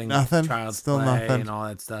same thing. Nothing? Child's Still Play nothing. and all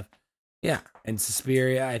that stuff. Yeah, and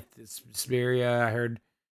Suspiria. Suspiria, I heard,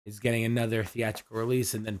 is getting another theatrical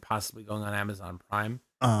release and then possibly going on Amazon Prime.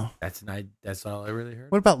 Oh, That's all I really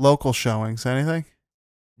heard. what about local showings? Anything?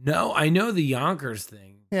 No, I know the Yonkers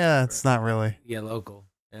thing. Yeah, it's not really. Yeah, local.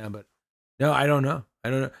 Yeah, but no, I don't know.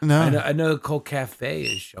 No. I know the Cold Cafe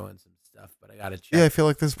is showing some stuff, but I gotta check. Yeah, I feel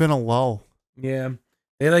like there's been a lull. Yeah.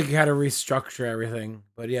 They like had to restructure everything.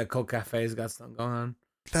 But yeah, Cold Cafe's got something going on.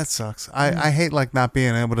 That sucks. I hate like not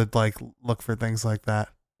being able to like look for things like that.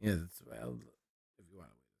 Yeah, that's well, if you want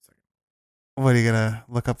to wait a second. What are you gonna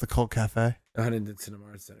look up the Cult Cafe? Huntington Cinema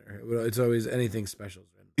Arts Center. It's always anything special.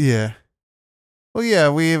 Yeah. Well, yeah,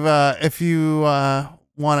 we've if you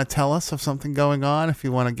want to tell us of something going on, if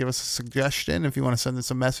you want to give us a suggestion, if you want to send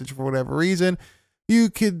us a message for whatever reason, you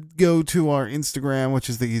could go to our Instagram, which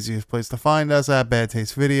is the easiest place to find us, at Bad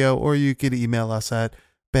Taste Video, or you could email us at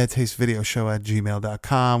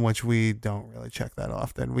badtastevideoshow@gmail.com, which we don't really check that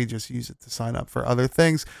often. We just use it to sign up for other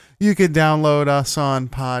things. You could download us on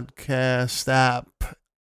podcast app,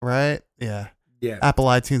 right? Yeah. Yeah. Apple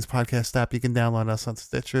iTunes podcast app. You can download us on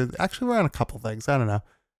Stitcher. Actually, we're on a couple things. I don't know.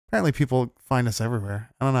 Apparently, people find us everywhere.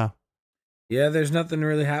 I don't know. Yeah, there's nothing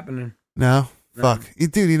really happening. No? No. Fuck.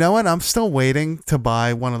 Dude, you know what? I'm still waiting to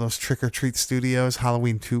buy one of those Trick or Treat Studios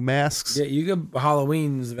Halloween 2 masks. Yeah, you could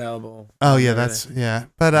Halloween's available. Oh, yeah, that's, yeah.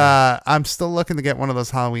 But I'm still looking to get one of those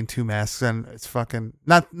Halloween 2 masks, and it's fucking,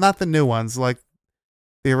 not the new ones, like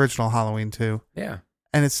the original Halloween 2. Yeah.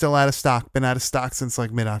 And it's still out of stock. Been out of stock since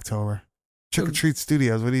like mid-October. Trick or Treat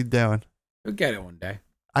Studios, what are you doing? You'll get it one day.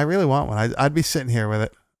 I really want one. I'd be sitting here with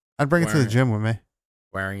it. I'd bring it to the Wearing it. gym with me.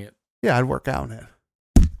 Wearing it. Yeah, I'd work out in it.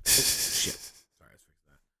 Shit. Sorry,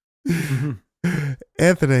 I fixed that.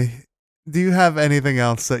 Anthony, do you have anything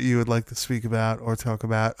else that you would like to speak about or talk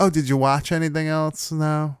about? Oh, did you watch anything else?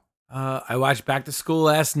 No. I watched Back to School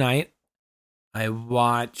last night. I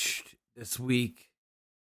watched this week.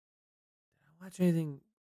 Did I watch anything?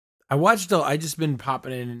 I just been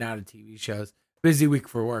popping in and out of TV shows. Busy week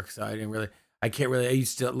for work, so I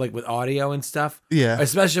used to like with audio and stuff. Yeah.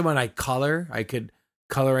 Especially when I coloring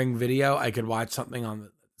video, I could watch something on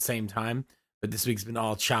the same time. But this week's been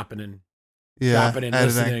all chopping and editing.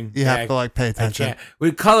 listening. You have to like pay I attention. can't.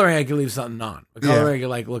 With coloring, I can leave something on. With Yeah. coloring, I can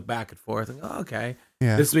like look back and forth and go, okay.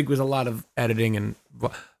 Yeah. This week was a lot of editing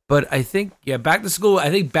but I think Back to School. I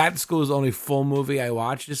think Back to School is the only full movie I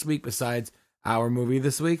watched this week besides hour movie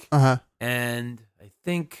this week, Uh-huh. and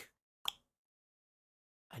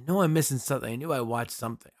I know I'm missing something. I knew I watched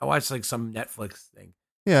something. I watched like some Netflix thing.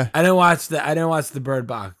 Yeah. I didn't watch the Bird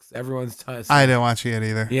Box. Everyone's telling us. I didn't watch it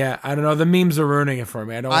either. Yeah, I don't know. The memes are ruining it for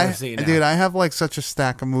me. I don't want to see it now. Dude, I have like such a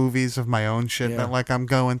stack of movies of my own shit Yeah. that like I'm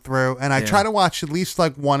going through, and I Yeah. try to watch at least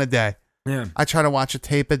like one a day. Yeah. I try to watch a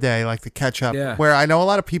tape a day, like to catch up. Yeah. Where I know a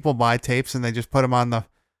lot of people buy tapes and they just put them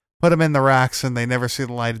in the racks and they never see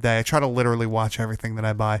the light of day. I try to literally watch everything that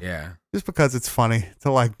I buy, Yeah. just because it's funny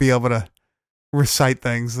to like be able to recite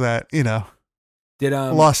things that Did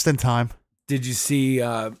lost in time. Did you see?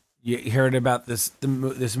 You heard about this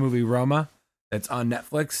movie Roma that's on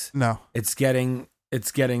Netflix? No. It's getting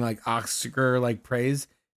like Oscar like praise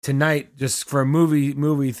tonight, just for a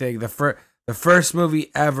movie thing. The first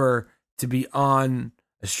movie ever to be on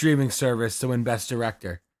a streaming service to win Best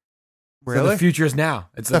Director. So Really? the future is now.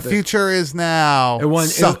 It's The future is now. It won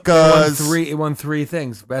Suckers. It won three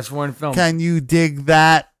things. Best foreign film. Can you dig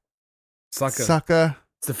that, Sucker. sucker?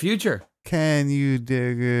 It's the future. Can you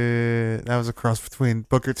dig it? That was a cross between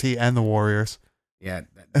Booker T and the Warriors. Yeah,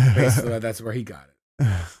 basically that's where he got it.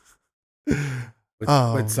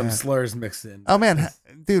 With some man. slurs mixed in. Oh man,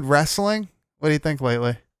 dude, wrestling. What do you think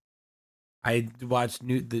lately? I watched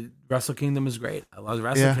the Wrestle Kingdom is great. I love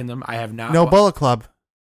Wrestle Yeah. Kingdom. I have not. No Bullet Club.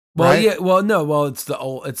 Well, right? yeah. Well, no. Well, it's the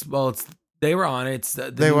old. It's they were on it. It's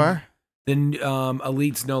the They new- were. The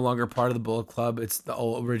Elite's no longer part of the Bullet Club. It's the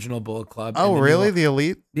old original Bullet Club. Oh, And the really? new- The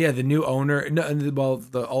Elite? yeah, the new owner. No, well,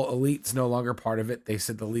 the old Elite's no longer part of it. They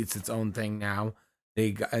said the Elite's its own thing now.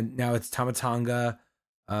 And now it's Tamatanga,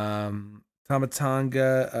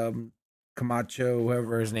 Camacho,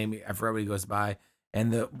 whoever his name, I forget what he goes by,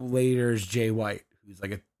 and the later's Jay White, who's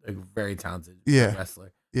like a very talented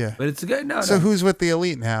wrestler. Yeah. But it's a good. So who's with the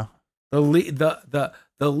Elite now? The Elite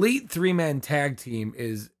 3-man tag team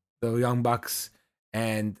is the Young Bucks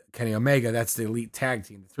and Kenny Omega. That's the Elite tag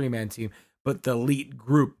team, the 3-man team. But the Elite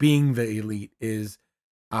group, being the Elite, is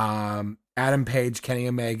Adam Page, Kenny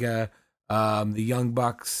Omega, the Young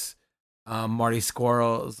Bucks, Marty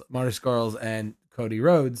Squirrels, and Cody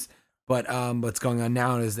Rhodes. But what's going on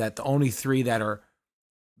now is that the only three that are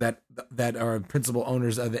principal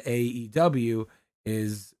owners of the AEW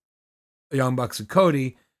is Young Bucks and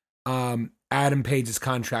Cody. Adam Page's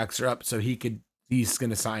contracts are up, so he's going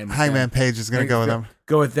to sign with Hangman them. Page is going to go with them.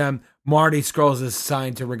 Go with them. Marty Scurll is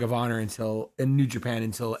signed to Ring of Honor in New Japan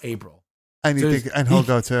until April. And he'll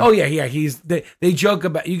go too. Oh yeah. They joke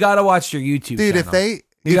about, you got to watch their YouTube Dude, channel.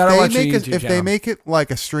 if they make it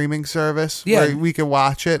like a streaming service where we can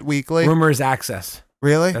watch it weekly. Rumor is access.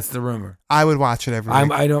 Really? That's the rumor. I would watch it every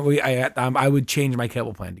week. I would change my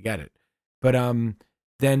cable plan to get it. But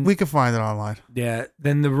then we can find it online. Yeah.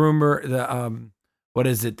 Then the rumor, what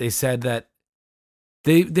is it? They said that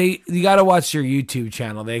you got to watch their YouTube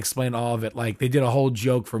channel. They explain all of it. Like they did a whole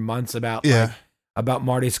joke for months about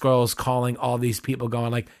Marty Scurll calling all these people,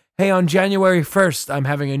 going like, "Hey, on January 1st, I'm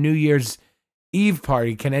having a New Year's Eve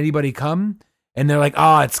party. Can anybody come?" And they're like,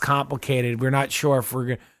 "Oh, it's complicated. We're not sure if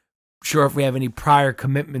we have any prior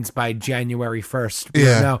commitments by January 1st. We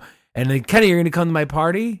don't know." And then, "Kenny, you're going to come to my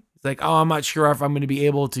party?" It's like, "Oh, I'm not sure if I'm going to be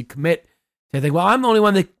able to commit." They think, "Well, I'm the only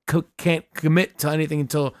one that can't commit to anything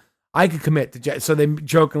until I could commit to." So they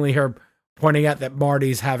jokingly are pointing out that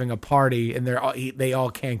Marty's having a party and they all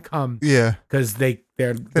can't come. Yeah, because they're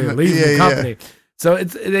leaving the company. Yeah. So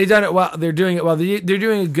they've done it well. They're doing it well. They're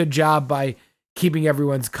doing a good job by keeping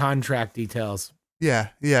everyone's contract details. Yeah.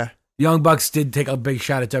 Young Bucks did take a big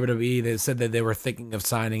shot at WWE. They said that they were thinking of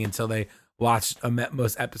signing until they watched a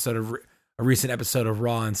recent episode of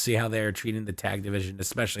Raw and see how they are treating the tag division,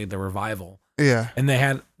 especially the Revival. Yeah. And they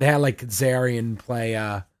had like Kazarian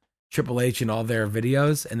play Triple H in all their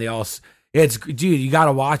videos, and dude, you got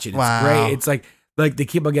to watch it. It's great. It's like they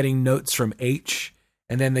keep on getting notes from H,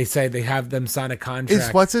 and then they say they have them sign a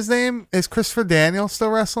contract. What's his name? Is Christopher Daniels still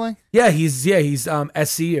wrestling? Yeah, he's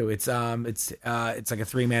SCU. It's like a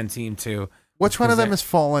 3-man team too. Which one of them is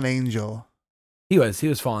Fallen Angel? He was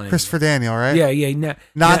Fallen Angel. Christopher Daniel, right? Yeah.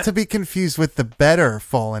 Not to be confused with the better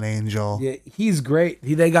Fallen Angel. Yeah, he's great.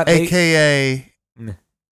 They got AKA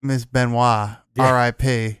Ms. Benoit,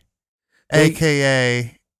 R.I.P.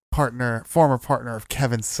 AKA former partner of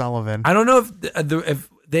Kevin Sullivan. I don't know if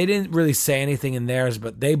they didn't really say anything in theirs,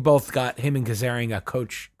 but they both got him and Kazarian got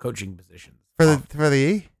coaching positions for the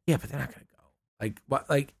E. Yeah, but they're not gonna go. Like what?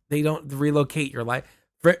 Like they don't relocate your life.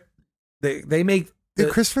 They make.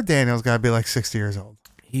 Dude, Christopher Daniels got to be like 60 years old.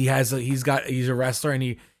 He's a wrestler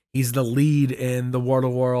and he's the lead in the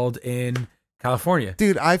World in California.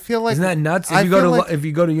 Dude, I feel like, isn't that nuts? If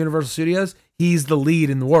you go to Universal Studios, he's the lead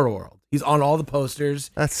in the World. He's on all the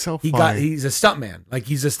posters. That's so funny. He's a stuntman. Like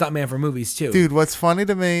he's a stuntman for movies too. Dude, what's funny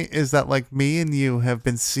to me is that like me and you have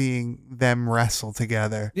been seeing them wrestle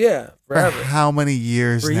together Yeah, for forever. how many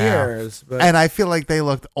years For now? years. But And I feel like they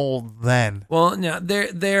looked old then. well, no,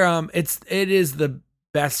 it is the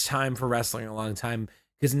best time for wrestling in a long time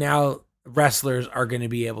because now wrestlers are going to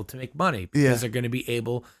be able to make money because Yeah. they're going to be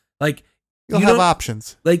able like You'll you have don't-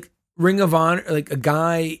 options. like Ring of Honor, like a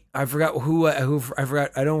guy, I forgot who I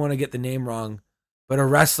forgot. I don't want to get the name wrong, but a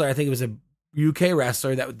wrestler, I think it was a UK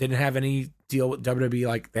wrestler that didn't have any deal with WWE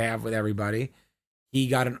like they have with everybody. He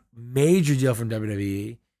got a major deal from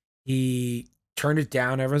WWE. He turned it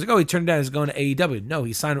down. Everyone's like, oh, he turned it down. He's going to AEW. No,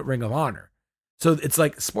 he signed with Ring of Honor. So it's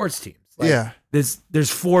like sports teams. Like, Yeah. There's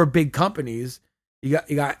 4 big companies. You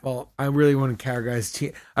got. Well, I really want to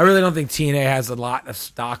categorize. I really don't think TNA has a lot of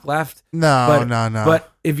stock left. No.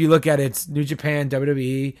 But if you look at it, it's New Japan,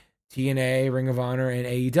 WWE, TNA, Ring of Honor, and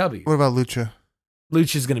AEW. What about Lucha?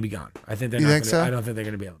 Lucha's going to be gone. I think they're You not. think so? I don't think they're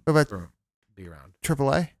going to be able What about to be around.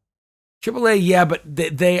 AAA? AAA, yeah, but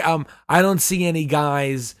they I don't see any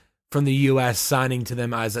guys from the U.S. signing to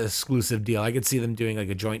them as an exclusive deal. I could see them doing like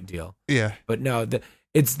a joint deal, Yeah. but no,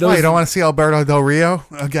 it's Oh, those. you don't want to see Alberto Del Rio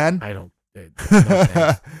again? I don't. No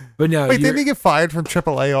thanks. But no, Wait, didn't he get fired from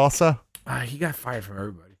AAA also? he got fired from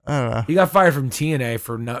everybody. I don't know. He got fired from TNA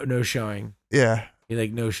for no showing. Yeah. He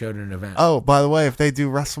like no showed an event. Oh, by the way, if they do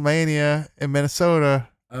WrestleMania in Minnesota,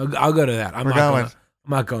 I'll go to that. I'm We're not going. I'm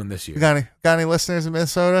not going this year. you got any listeners in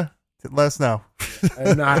Minnesota? Let us know.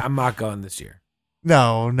 I'm not going this year.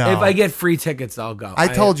 No. If I get free tickets, I'll go. I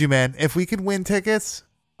told you, man, if we could win tickets,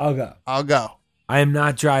 I'll go. I'll go. I am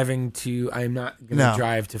not driving to. I am not going to No.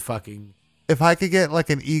 drive to fucking. If I could get like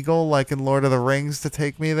an eagle, like in Lord of the Rings, to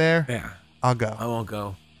take me there, Yeah, I'll go. I won't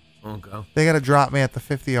go. They got to drop me at the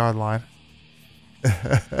 50-yard line.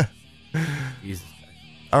 Jesus.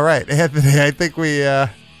 All right, Anthony, I think We're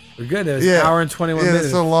good. It was an hour and 21 yeah, minutes.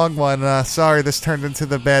 it's a long one. Sorry, this turned into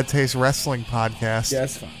the Bad Taste Wrestling podcast. Yeah,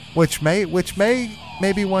 that's fine. Which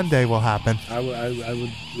maybe one day will happen. I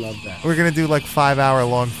would love that. We're gonna do like 5-hour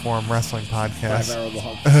long form wrestling podcast. 5 hour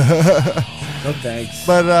long. No thanks.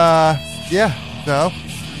 But yeah. So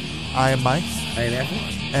I am Mike, I am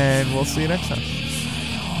Anthony. and we'll see you next time.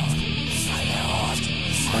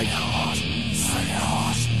 Bye.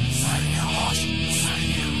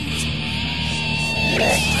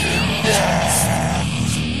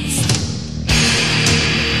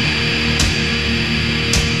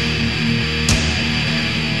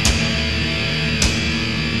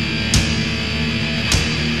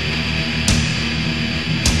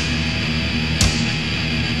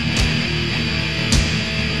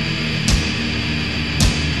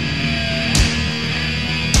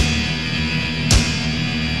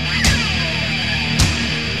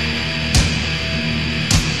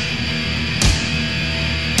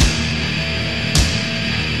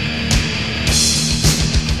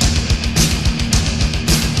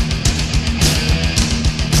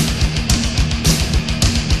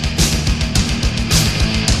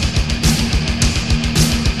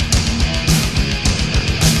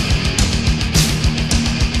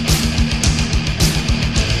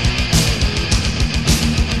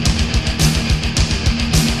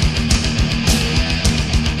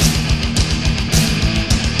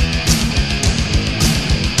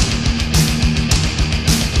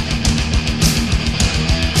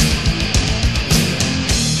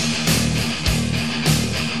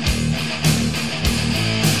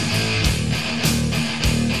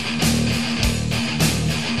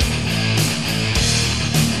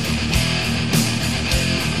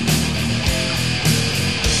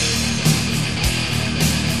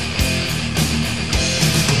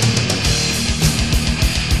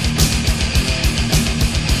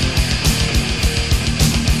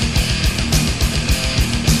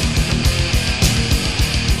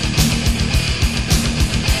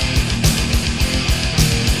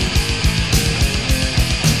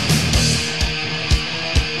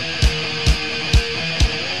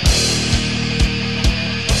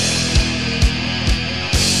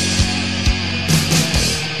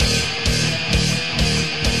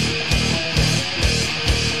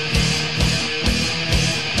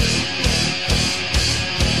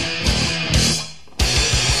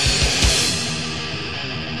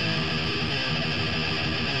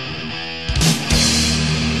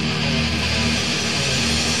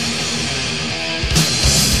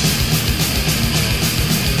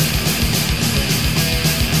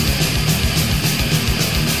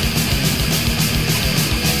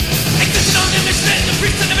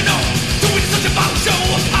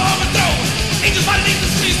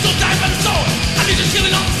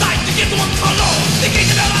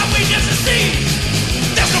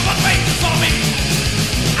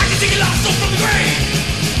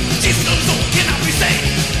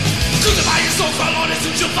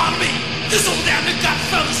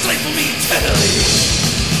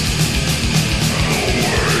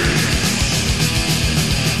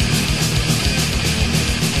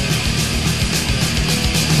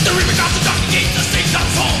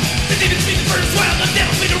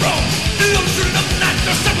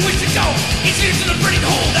 burning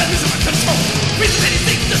hole that loses my control. Reason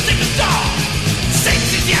anything to save the star. Satan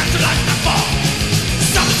sees the afterlife not far.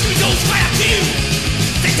 Stop the screen goes fire to you.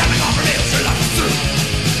 Satanic armor nails your life through.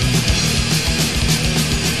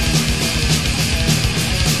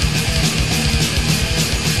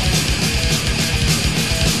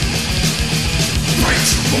 Break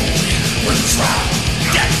your moon with a trial.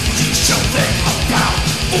 Get what you show them about.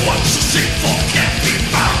 For what you seek for.